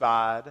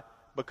crucified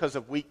because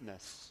of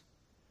weakness.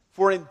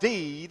 For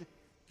indeed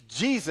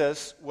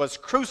Jesus was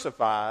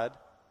crucified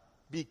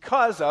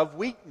because of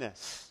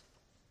weakness.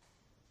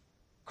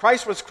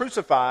 Christ was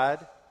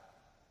crucified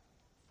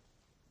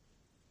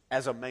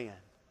as a man.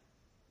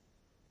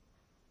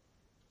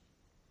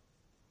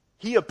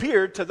 He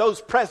appeared to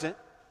those present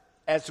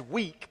as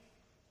weak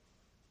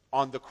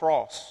on the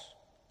cross,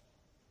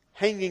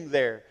 hanging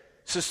there,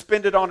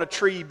 suspended on a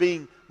tree,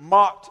 being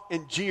mocked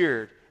and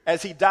jeered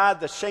as he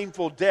died the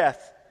shameful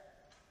death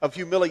of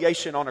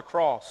humiliation on a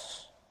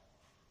cross.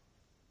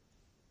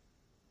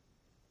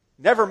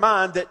 Never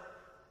mind that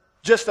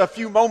just a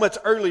few moments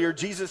earlier,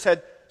 Jesus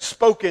had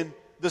spoken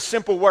the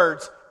simple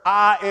words,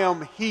 I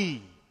am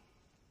he.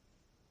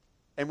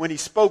 And when he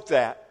spoke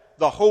that,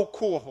 the whole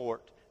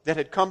cohort that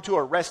had come to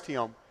arrest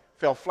him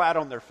fell flat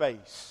on their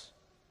face.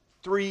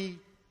 3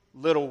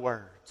 little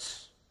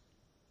words.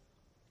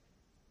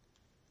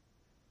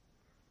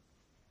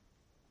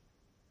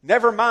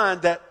 Never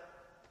mind that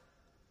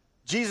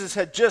Jesus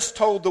had just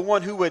told the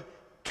one who would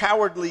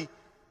cowardly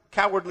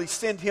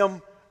send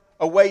him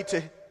away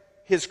to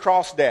his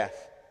cross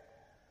death,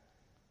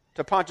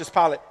 to Pontius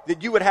Pilate,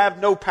 that you would have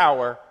no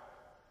power.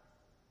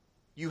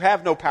 You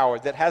have no power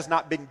that has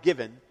not been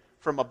given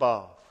from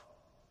above.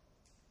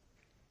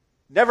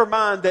 Never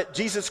mind that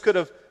Jesus could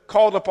have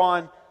called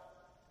upon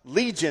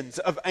legions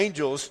of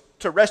angels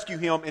to rescue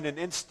him in an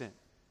instant.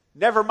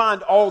 Never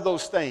mind all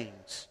those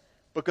things.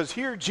 Because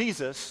here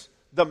Jesus,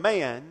 the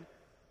man,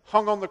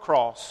 hung on the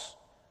cross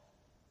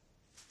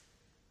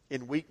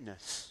in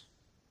weakness.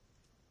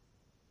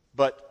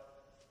 But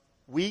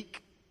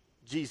weak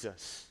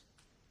Jesus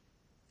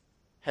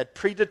had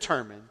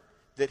predetermined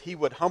that he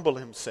would humble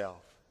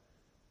himself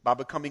by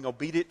becoming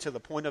obedient to the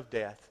point of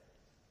death,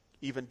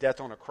 even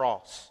death on a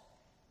cross.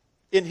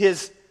 In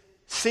his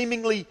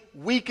seemingly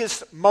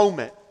weakest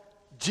moment,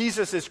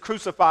 Jesus is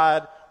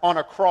crucified on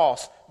a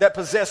cross that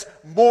possessed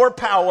more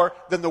power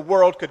than the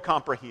world could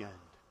comprehend.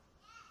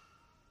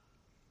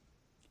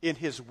 In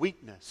his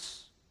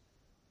weakness,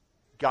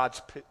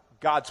 God's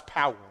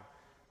power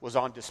was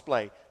on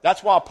display.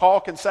 That's why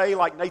Paul can say,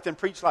 like Nathan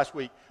preached last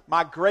week,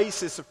 my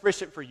grace is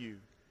sufficient for you,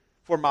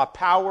 for my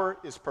power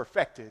is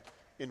perfected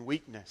in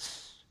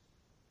weakness.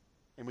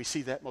 And we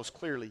see that most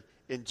clearly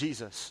in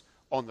Jesus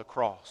on the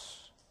cross.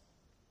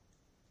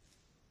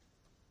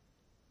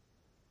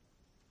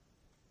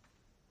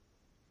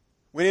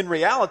 When in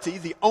reality,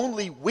 the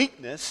only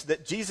weakness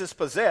that Jesus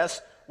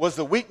possessed was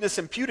the weakness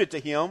imputed to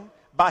him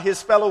by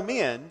his fellow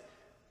men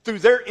through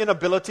their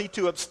inability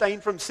to abstain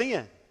from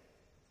sin.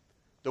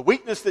 The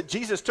weakness that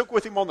Jesus took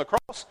with him on the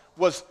cross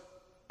was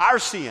our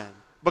sin,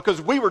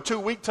 because we were too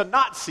weak to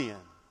not sin.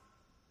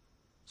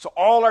 So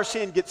all our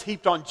sin gets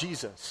heaped on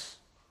Jesus.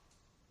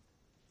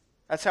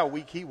 That's how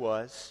weak he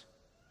was.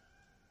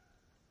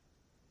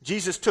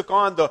 Jesus took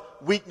on the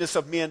weakness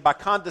of men by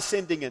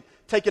condescending and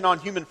taking on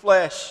human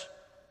flesh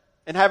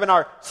and having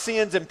our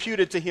sins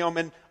imputed to him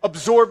and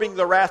absorbing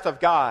the wrath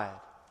of God.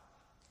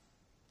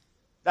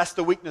 That's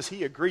the weakness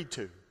he agreed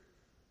to.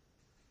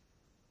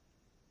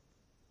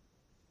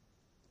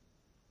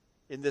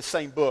 In this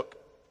same book,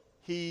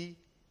 he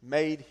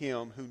made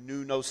him who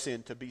knew no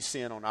sin to be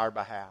sin on our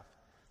behalf,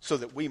 so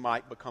that we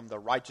might become the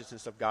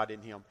righteousness of God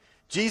in him.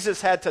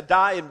 Jesus had to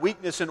die in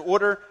weakness in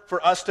order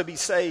for us to be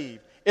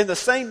saved. In the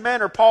same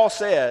manner, Paul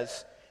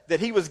says that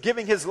he was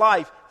giving his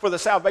life for the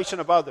salvation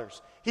of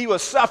others. He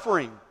was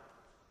suffering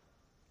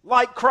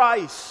like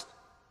Christ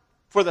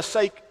for the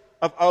sake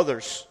of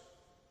others,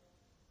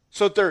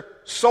 so that their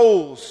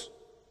souls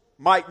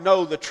might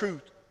know the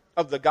truth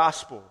of the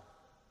gospel.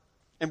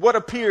 And what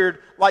appeared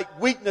like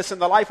weakness in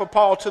the life of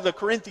Paul to the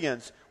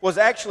Corinthians was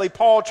actually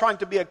Paul trying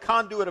to be a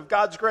conduit of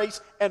God's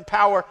grace and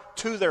power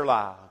to their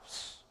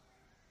lives.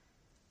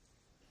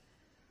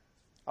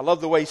 I love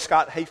the way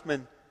Scott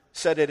Hafeman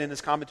said it in his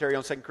commentary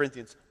on 2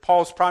 Corinthians.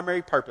 Paul's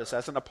primary purpose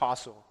as an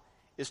apostle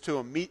is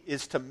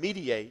to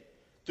mediate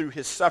through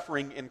his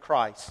suffering in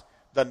Christ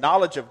the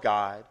knowledge of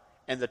God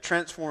and the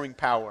transforming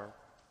power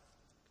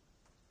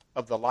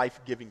of the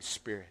life-giving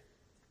Spirit.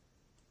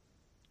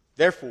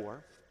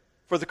 Therefore,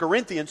 for the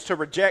Corinthians to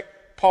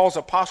reject Paul's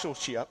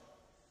apostleship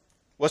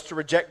was to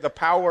reject the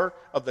power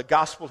of the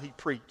gospel he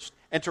preached.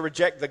 And to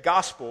reject the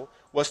gospel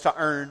was to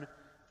earn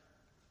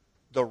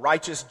the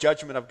righteous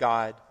judgment of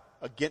God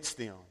against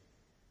them,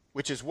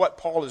 which is what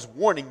Paul is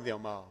warning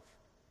them of,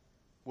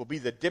 will be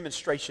the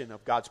demonstration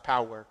of God's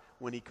power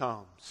when he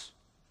comes.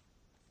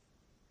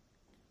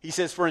 He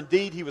says, "For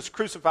indeed he was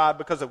crucified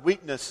because of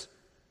weakness,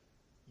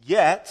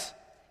 yet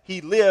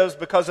he lives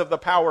because of the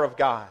power of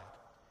God.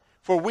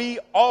 For we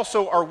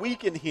also are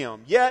weak in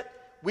him, yet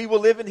we will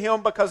live in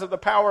him because of the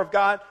power of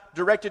God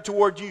directed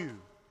toward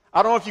you."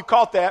 I don't know if you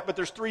caught that, but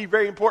there's three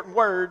very important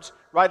words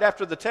right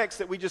after the text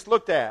that we just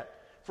looked at.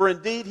 For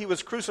indeed he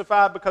was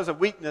crucified because of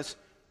weakness,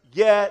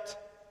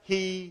 yet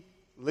he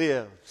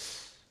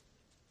lives.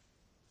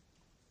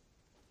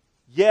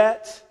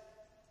 Yet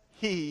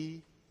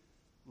he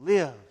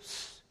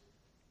lives.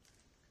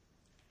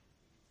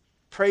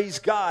 Praise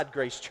God,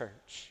 Grace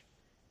Church.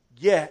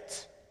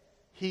 Yet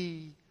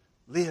he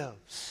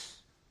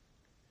lives.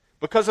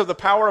 Because of the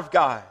power of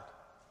God,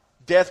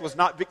 death was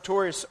not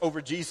victorious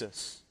over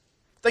Jesus.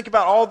 Think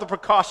about all the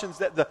precautions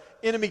that the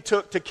enemy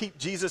took to keep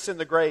Jesus in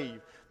the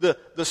grave.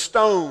 The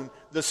stone,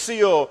 the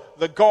seal,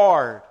 the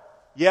guard.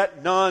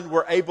 Yet none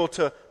were able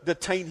to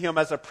detain him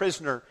as a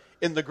prisoner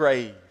in the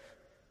grave.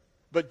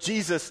 But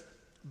Jesus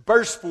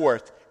burst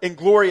forth in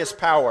glorious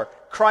power.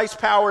 Christ's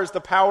power is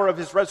the power of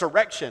his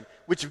resurrection,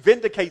 which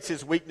vindicates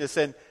his weakness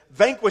and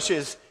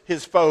vanquishes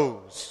his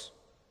foes.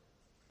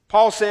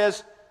 Paul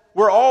says,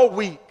 we're all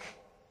weak.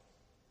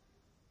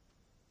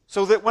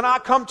 So that when I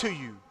come to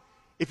you,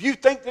 if you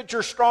think that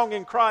you're strong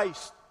in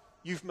Christ,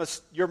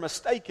 you're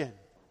mistaken.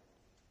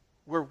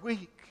 We're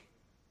weak.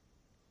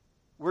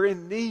 We're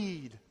in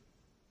need.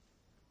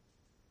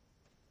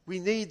 We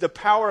need the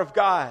power of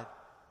God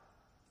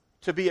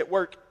to be at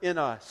work in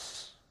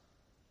us.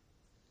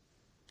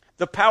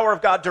 The power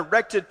of God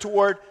directed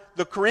toward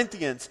the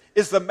Corinthians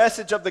is the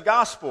message of the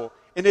gospel,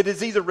 and it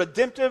is either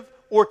redemptive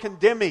or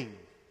condemning.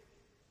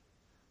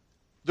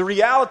 The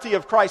reality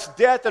of Christ's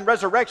death and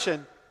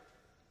resurrection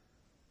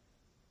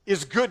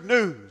is good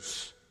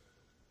news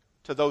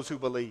to those who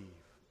believe.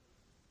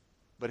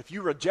 But if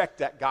you reject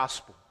that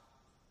gospel,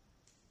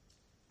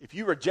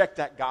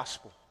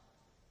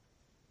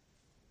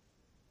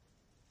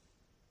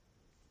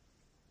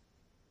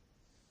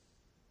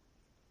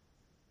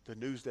 the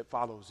news that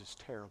follows is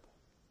terrible.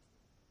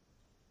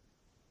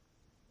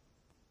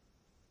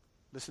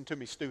 Listen to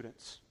me,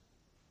 students.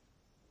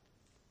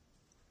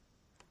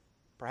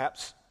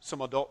 Perhaps some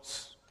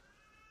adults,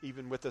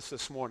 even with us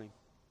this morning.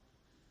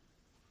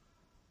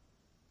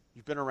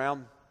 You've been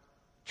around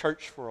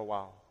church for a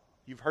while.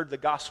 You've heard the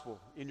gospel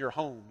in your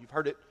home. You've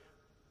heard it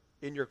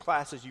in your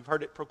classes. You've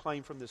heard it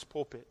proclaimed from this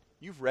pulpit.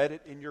 You've read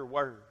it in your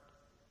word.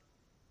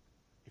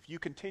 If you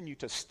continue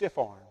to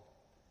stiff-arm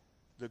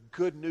the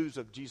good news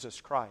of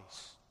Jesus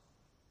Christ,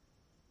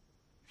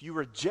 if you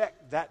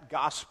reject that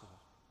gospel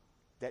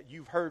that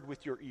you've heard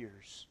with your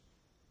ears,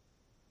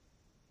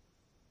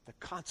 the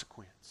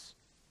consequence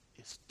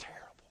is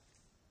terrible.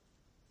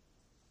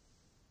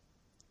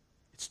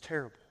 It's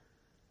terrible.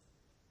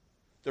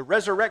 The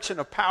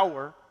resurrection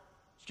power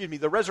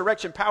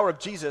of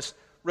Jesus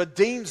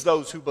redeems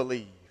those who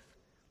believe.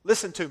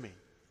 Listen to me.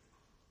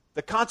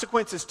 The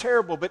consequence is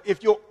terrible, but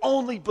if you'll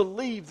only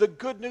believe the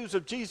good news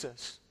of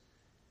Jesus,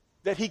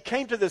 that he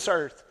came to this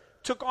earth,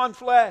 took on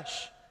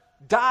flesh,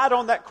 died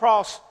on that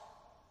cross,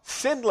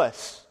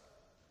 sinless,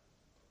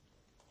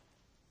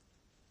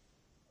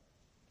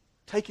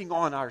 taking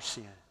on our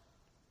sin,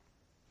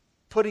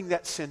 putting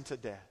that sin to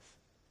death,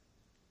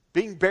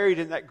 being buried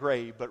in that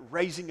grave, but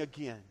raising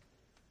again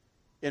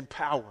in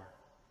power.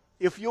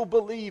 If you'll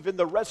believe in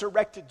the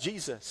resurrected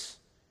Jesus,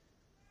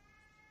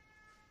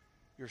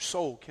 your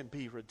soul can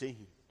be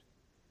redeemed.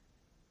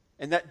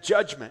 And that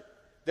judgment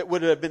that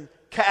would have been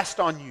cast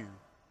on you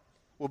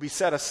will be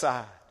set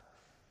aside.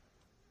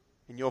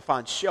 And you'll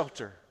find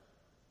shelter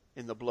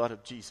in the blood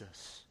of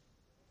Jesus.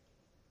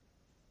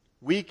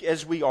 Weak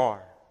as we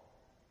are,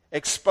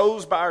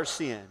 exposed by our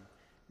sin,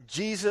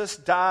 Jesus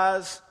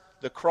dies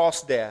the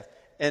cross death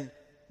and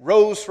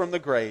rose from the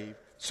grave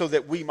so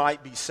that we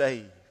might be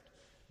saved.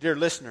 Dear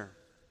listener,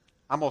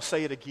 I'm going to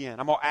say it again.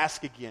 I'm going to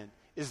ask again.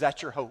 Is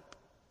that your hope?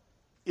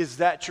 Is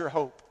that your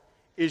hope?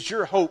 Is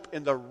your hope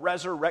in the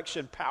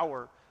resurrection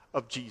power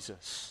of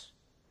Jesus?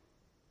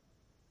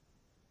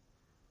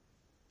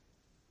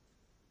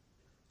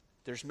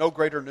 There's no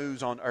greater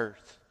news on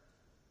earth.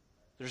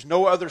 There's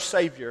no other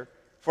Savior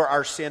for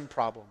our sin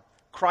problem.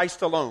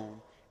 Christ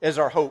alone is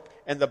our hope.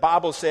 And the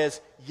Bible says,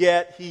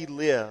 yet He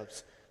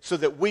lives, so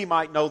that we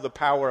might know the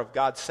power of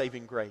God's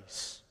saving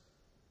grace.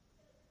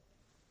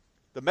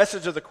 The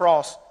message of the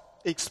cross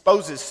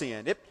exposes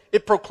sin.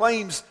 It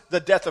proclaims the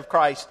death of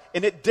Christ,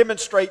 and it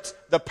demonstrates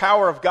the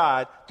power of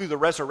God through the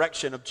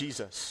resurrection of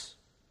Jesus.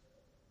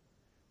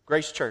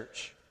 Grace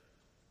Church,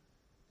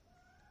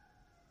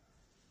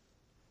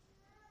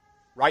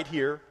 right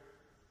here,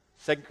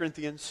 2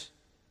 Corinthians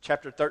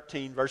chapter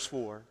 13, verse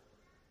 4,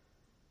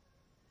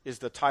 is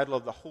the title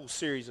of the whole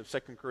series of 2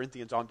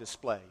 Corinthians on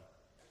display.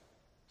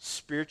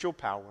 Spiritual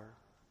power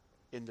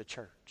in the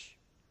church.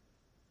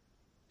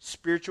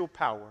 Spiritual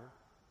power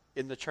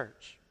in the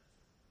church.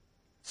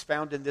 It's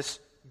found in this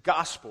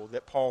gospel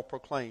that Paul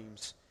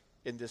proclaims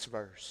in this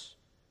verse.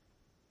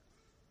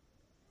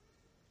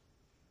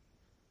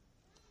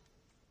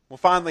 Well,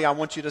 finally, I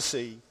want you to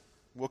see,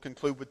 we'll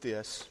conclude with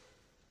this,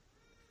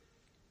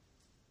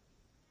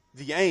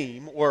 the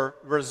aim or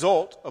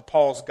result of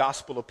Paul's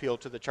gospel appeal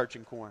to the church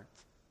in Corinth.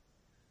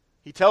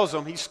 He tells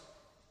them he's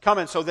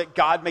coming so that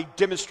God may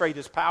demonstrate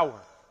His power.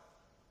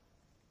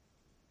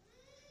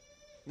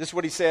 This is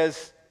what he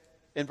says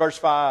in verse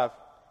 5.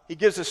 He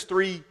gives us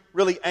three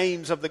really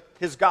aims of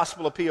his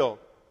gospel appeal.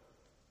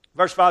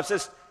 Verse 5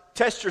 says,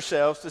 test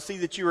yourselves to see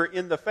that you are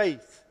in the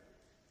faith.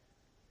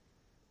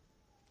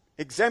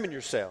 Examine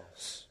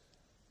yourselves.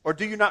 Or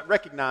do you not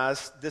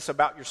recognize this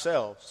about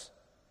yourselves,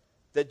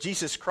 that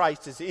Jesus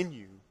Christ is in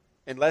you,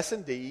 unless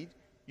indeed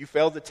you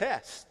fail the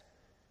test?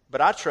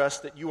 But I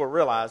trust that you will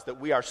realize that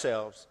we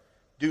ourselves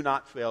do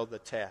not fail the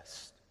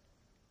test.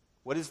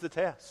 What is the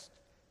test?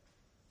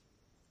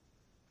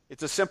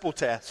 It's a simple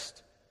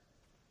test.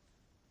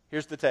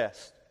 Here's the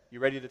test. You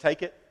ready to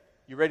take it?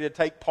 You ready to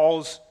take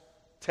Paul's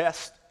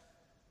test?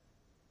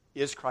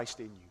 Is Christ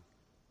in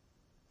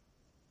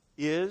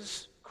you?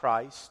 Is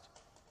Christ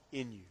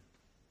in you?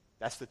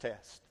 That's the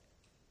test.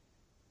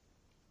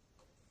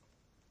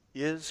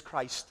 Is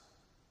Christ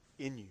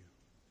in you?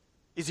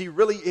 Is He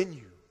really in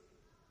you?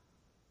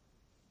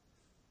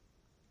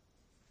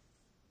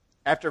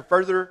 After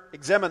further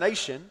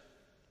examination,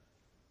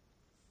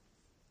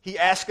 he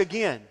asks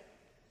again,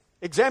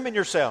 examine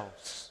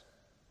yourselves.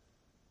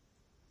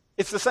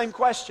 It's the same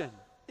question.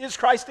 Is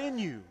Christ in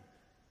you?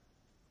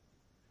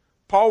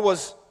 Paul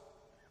was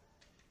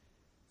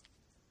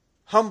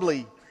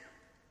humbly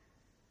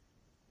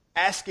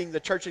asking the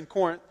church in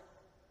Corinth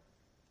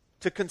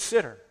to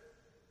consider,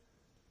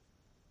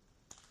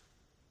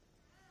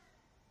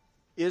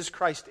 is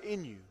Christ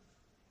in you?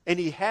 And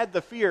he had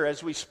the fear,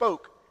 as we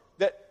spoke,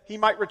 that he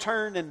might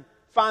return and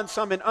find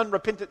some in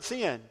unrepentant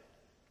sin,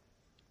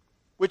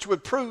 which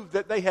would prove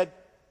that they had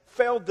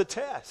failed the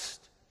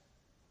test.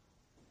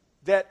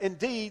 That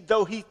indeed,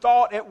 though he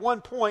thought at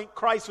one point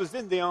Christ was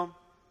in them,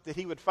 that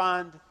he would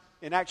find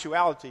in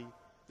actuality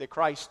that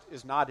Christ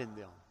is not in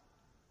them.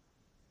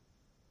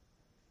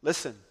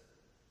 Listen,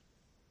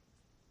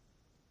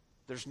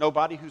 there's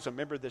nobody who's a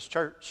member of this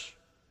church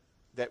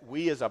that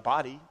we as a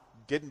body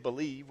didn't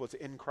believe was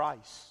in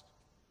Christ.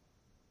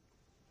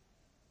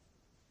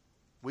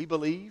 We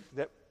believe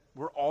that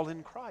we're all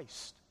in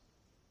Christ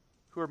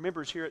who are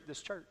members here at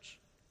this church.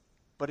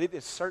 But it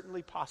is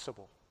certainly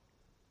possible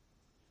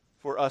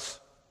for us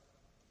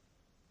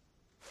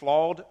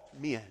flawed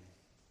men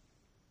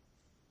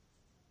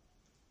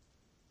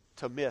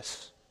to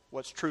miss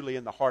what's truly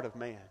in the heart of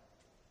man.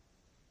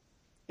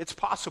 It's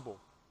possible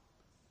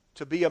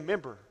to be a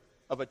member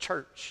of a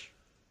church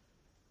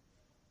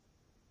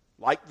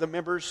like the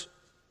members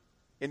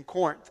in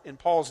Corinth in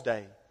Paul's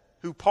day,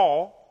 who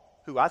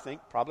I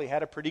think probably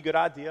had a pretty good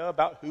idea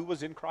about who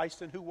was in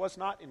Christ and who was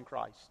not in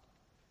Christ.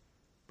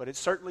 But it's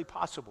certainly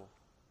possible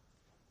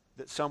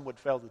that some would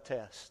fail the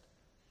test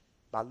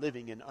by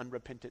living in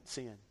unrepentant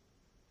sin.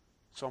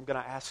 So I'm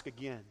going to ask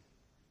again,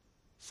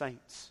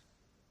 saints,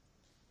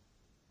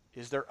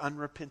 is there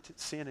unrepentant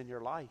sin in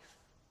your life?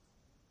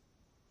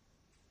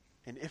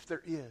 And if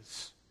there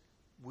is,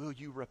 will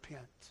you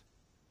repent?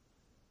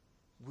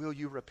 Will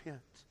you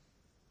repent?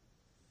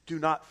 Do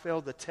not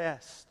fail the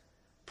test.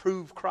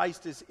 Prove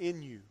Christ is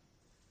in you.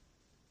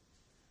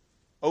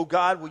 Oh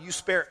God, will you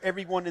spare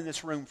everyone in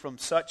this room from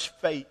such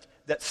fate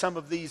that some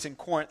of these in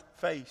Corinth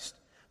faced?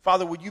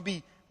 Father, will you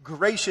be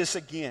gracious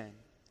again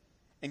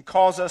and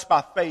cause us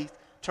by faith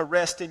to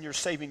rest in your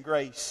saving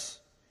grace?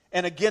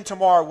 And again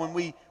tomorrow when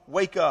we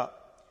wake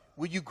up,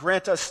 will you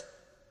grant us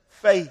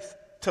faith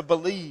to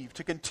believe,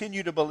 to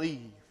continue to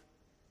believe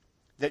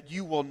that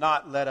you will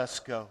not let us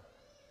go?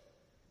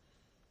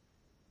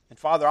 And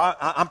Father,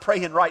 I'm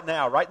praying right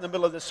now, right in the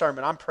middle of this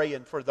sermon, I'm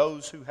praying for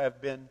those who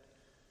have been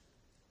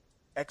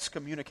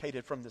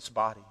excommunicated from this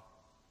body.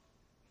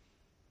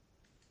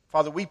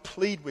 Father, we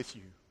plead with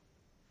you.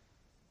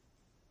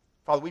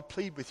 Father, we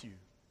plead with you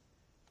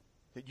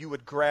that you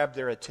would grab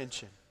their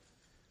attention.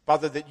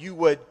 Father, that you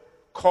would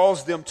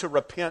cause them to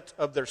repent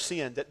of their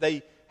sin, that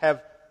they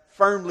have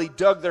firmly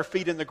dug their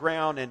feet in the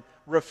ground and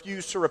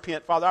refused to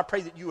repent. Father, I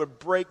pray that you would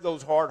break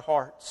those hard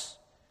hearts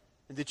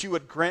and that you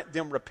would grant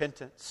them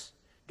repentance.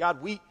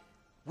 God,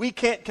 we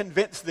can't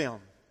convince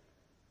them.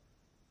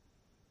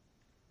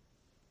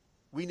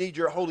 We need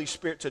your Holy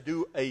Spirit to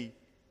do a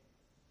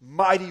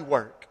mighty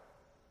work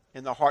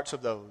in the hearts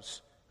of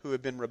those who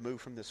have been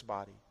removed from this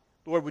body.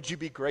 Lord, would you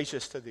be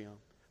gracious to them?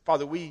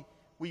 Father, we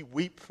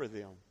weep for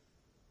them.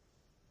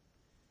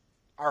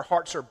 Our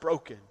hearts are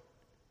broken.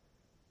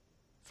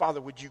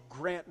 Father, would you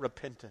grant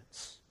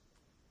repentance?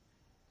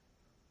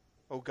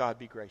 Oh God,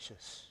 be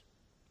gracious.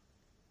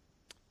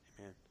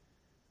 Amen.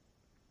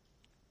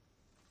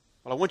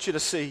 Well, I want you to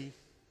see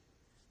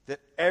that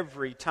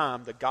every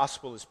time the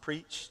gospel is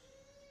preached,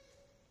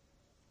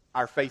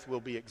 our faith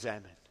will be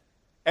examined.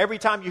 Every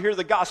time you hear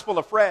the gospel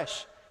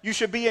afresh, you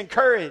should be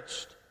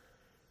encouraged.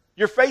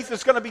 Your faith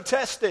is going to be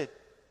tested.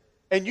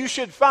 And you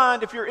should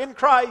find, if you're in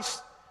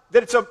Christ,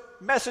 that it's a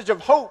message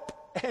of hope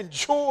and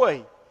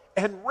joy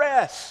and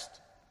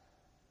rest,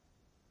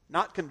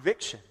 not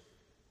conviction.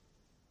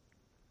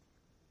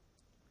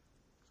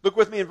 Look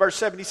with me in verse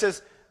 7. He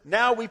says,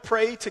 "Now we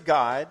pray to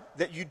God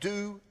that you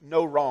do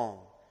no wrong,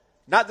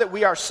 not that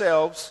we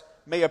ourselves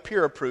may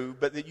appear approved,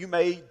 but that you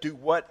may do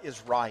what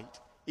is right,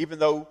 even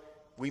though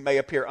we may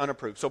appear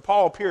unapproved." So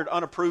Paul appeared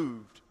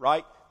unapproved,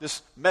 right?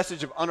 This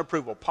message of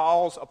unapproval.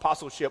 Paul's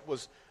apostleship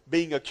was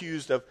being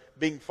accused of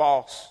being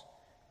false.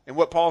 And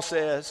what Paul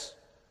says,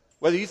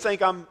 whether you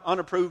think I'm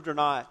unapproved or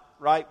not,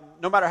 right?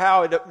 No matter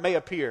how it may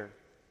appear,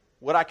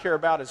 what I care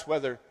about is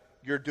whether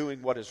you're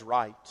doing what is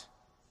right.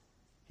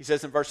 He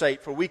says in verse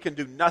 8, "For we can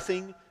do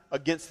nothing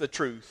against the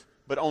truth,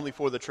 but only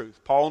for the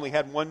truth." Paul only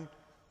had one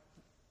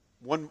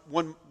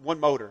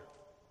motor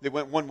that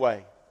went one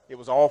way. It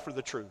was all for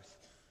the truth.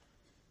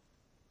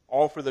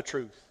 All for the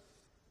truth.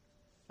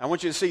 I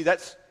want you to see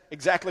that's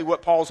exactly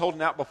what Paul's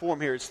holding out before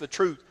him here. It's the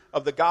truth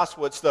of the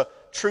gospel. It's the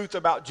truth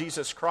about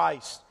Jesus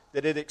Christ,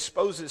 that it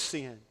exposes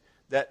sin,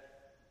 that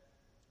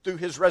through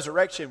his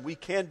resurrection we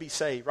can be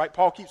saved, right?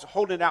 Paul keeps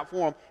holding it out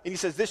for him, and he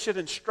says this should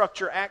instruct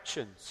your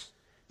actions.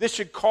 This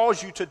should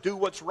cause you to do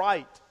what's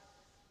right,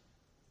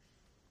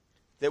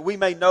 that we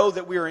may know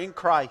that we are in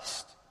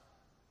Christ.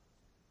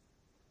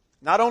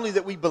 Not only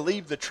that we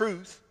believe the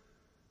truth,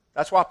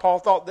 that's why Paul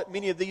thought that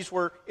many of these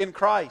were in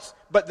Christ,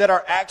 but that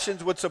our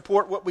actions would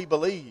support what we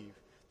believe,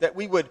 that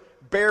we would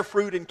bear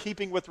fruit in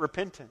keeping with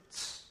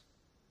repentance.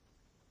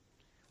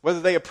 Whether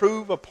they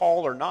approve of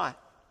Paul or not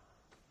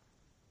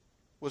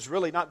was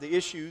really not the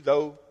issue,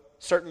 though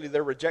certainly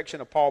their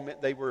rejection of Paul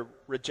meant they were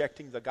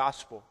rejecting the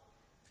gospel.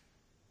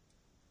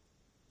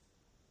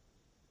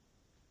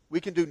 We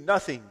can do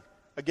nothing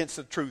against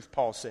the truth,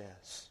 Paul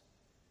says.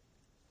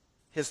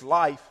 His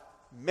life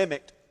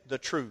mimicked the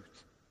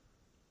truth.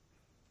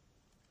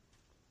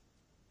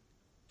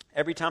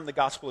 Every time the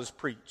gospel is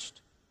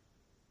preached,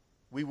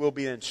 we will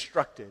be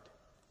instructed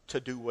to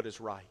do what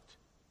is right.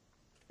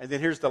 And then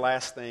here's the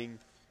last thing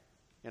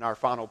in our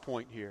final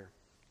point here.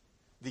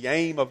 The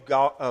aim of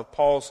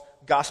Paul's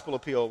gospel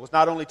appeal was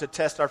not only to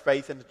test our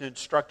faith and to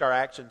instruct our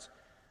actions,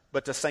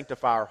 but to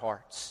sanctify our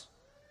hearts.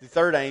 The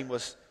third aim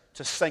was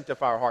to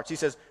sanctify our hearts. He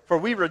says, "For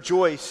we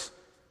rejoice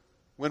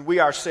when we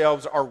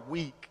ourselves are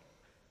weak."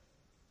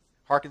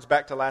 Harkens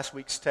back to last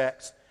week's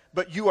text.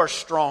 "But you are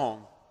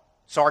strong."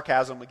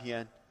 Sarcasm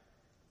again.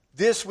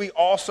 "This we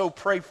also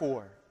pray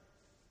for,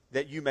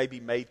 that you may be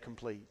made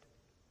complete,"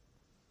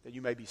 that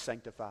you may be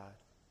sanctified.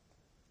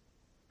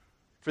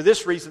 "For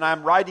this reason I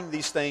am writing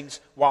these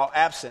things while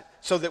absent,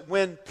 so that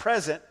when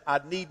present I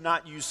need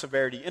not use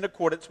severity, in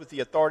accordance with the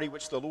authority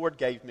which the Lord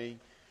gave me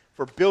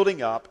for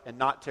building up and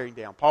not tearing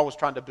down." Paul was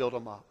trying to build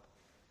them up.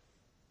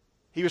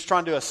 He was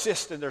trying to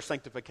assist in their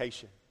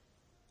sanctification.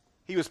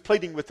 He was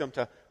pleading with them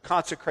to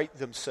consecrate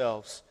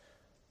themselves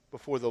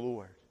before the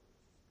Lord.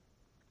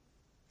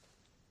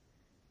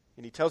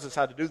 And he tells us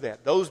how to do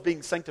that. Those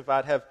being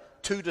sanctified have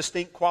two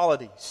distinct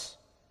qualities.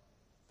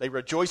 They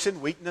rejoice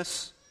in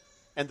weakness,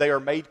 and they are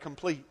made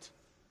complete.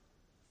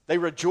 They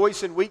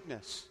rejoice in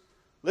weakness.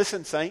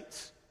 Listen,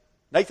 saints.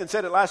 Nathan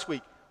said it last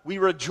week. We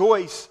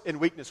rejoice in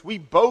weakness. We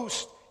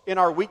boast in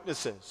our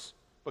weaknesses,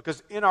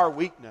 because in our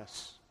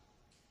weakness,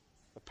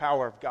 the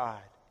power of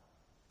God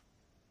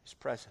is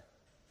present.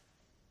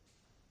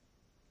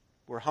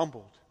 We're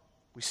humbled.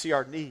 We see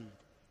our need,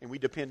 and we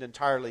depend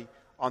entirely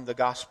on the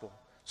gospel.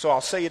 So I'll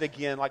say it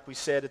again like we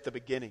said at the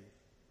beginning.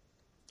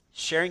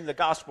 Sharing the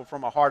gospel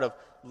from a heart of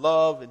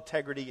love,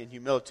 integrity, and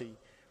humility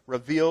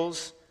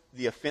reveals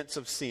the offense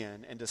of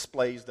sin and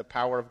displays the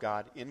power of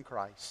God in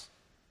Christ,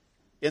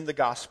 in the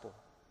gospel,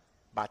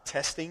 by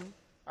testing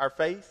our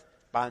faith,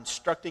 by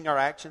instructing our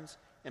actions,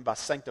 and by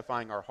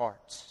sanctifying our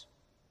hearts.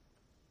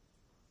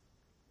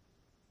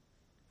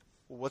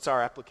 Well, what's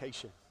our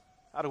application?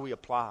 How do we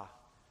apply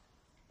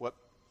what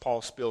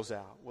Paul spills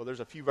out? Well, there's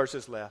a few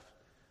verses left.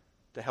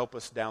 to help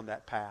us down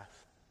that path.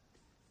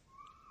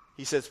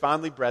 He says,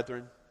 finally,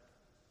 brethren,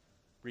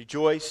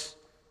 rejoice,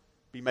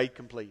 be made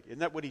complete. Isn't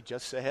that what he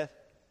just said?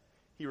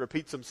 He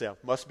repeats himself.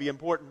 Must be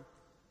important.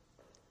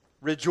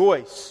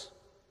 Rejoice,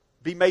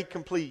 be made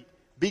complete,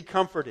 be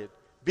comforted,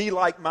 be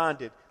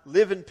like-minded,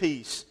 live in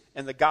peace,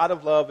 and the God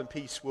of love and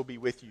peace will be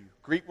with you.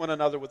 Greet one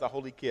another with a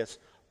holy kiss.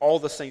 All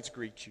the saints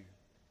greet you.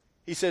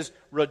 He says,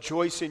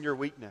 rejoice in your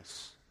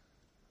weakness.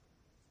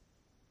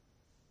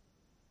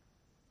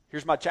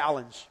 Here's my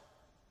challenge.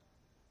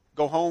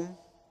 Go home,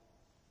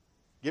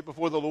 get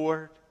before the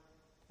Lord,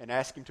 and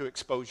ask Him to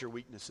expose your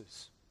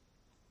weaknesses.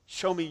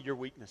 Show me your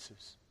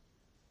weaknesses.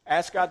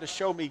 Ask God to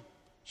show me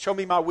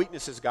my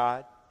weaknesses,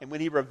 God. And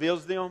when He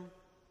reveals them,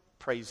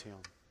 praise Him.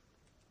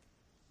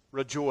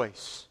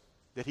 Rejoice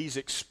that He's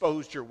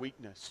exposed your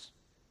weakness.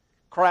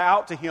 Cry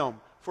out to Him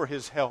for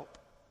His help.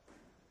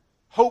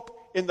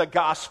 Hope in the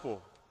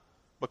gospel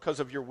because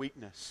of your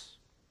weakness.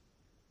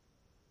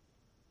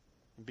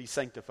 And be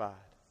sanctified.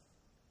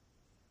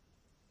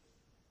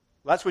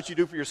 Well, that's what you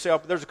do for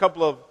yourself. But there's a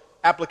couple of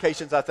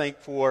applications, I think,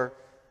 for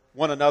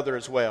one another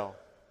as well.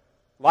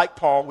 Like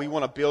Paul, we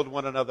want to build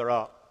one another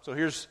up. So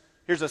here's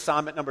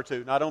assignment number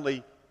 2. Not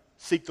only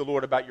seek the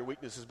Lord about your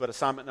weaknesses, but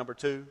assignment number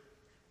 2,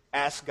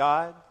 ask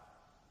God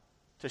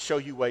to show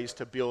you ways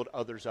to build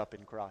others up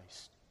in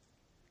Christ.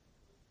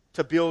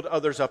 To build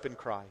others up in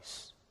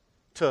Christ.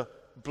 To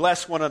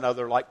bless one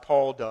another like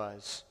Paul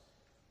does,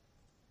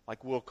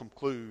 like we'll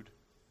conclude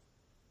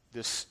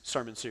this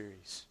sermon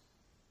series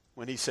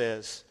when he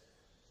says,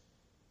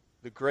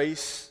 the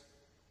grace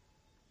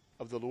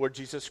of the Lord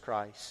Jesus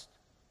Christ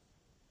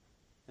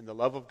and the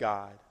love of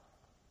God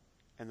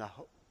and the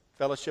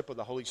fellowship of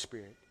the Holy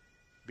Spirit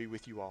be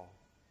with you all.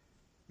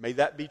 May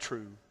that be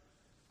true,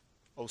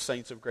 O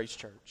saints of Grace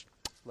Church.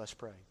 Let's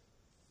pray.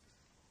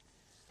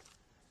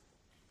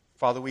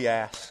 Father, we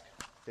ask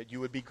that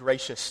you would be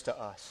gracious to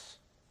us.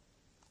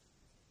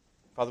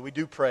 Father, we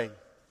do pray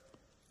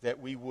that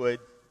we would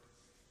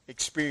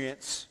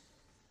experience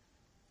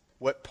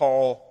what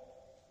Paul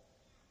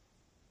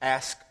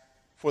asked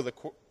for the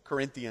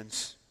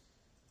Corinthians,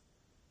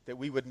 that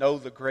we would know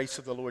the grace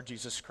of the Lord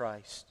Jesus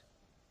Christ,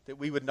 that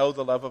we would know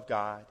the love of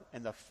God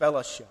and the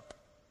fellowship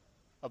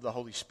of the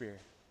Holy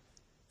Spirit.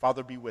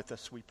 Father, be with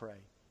us, we pray.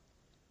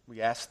 We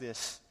ask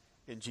this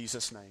in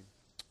Jesus' name.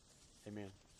 Amen.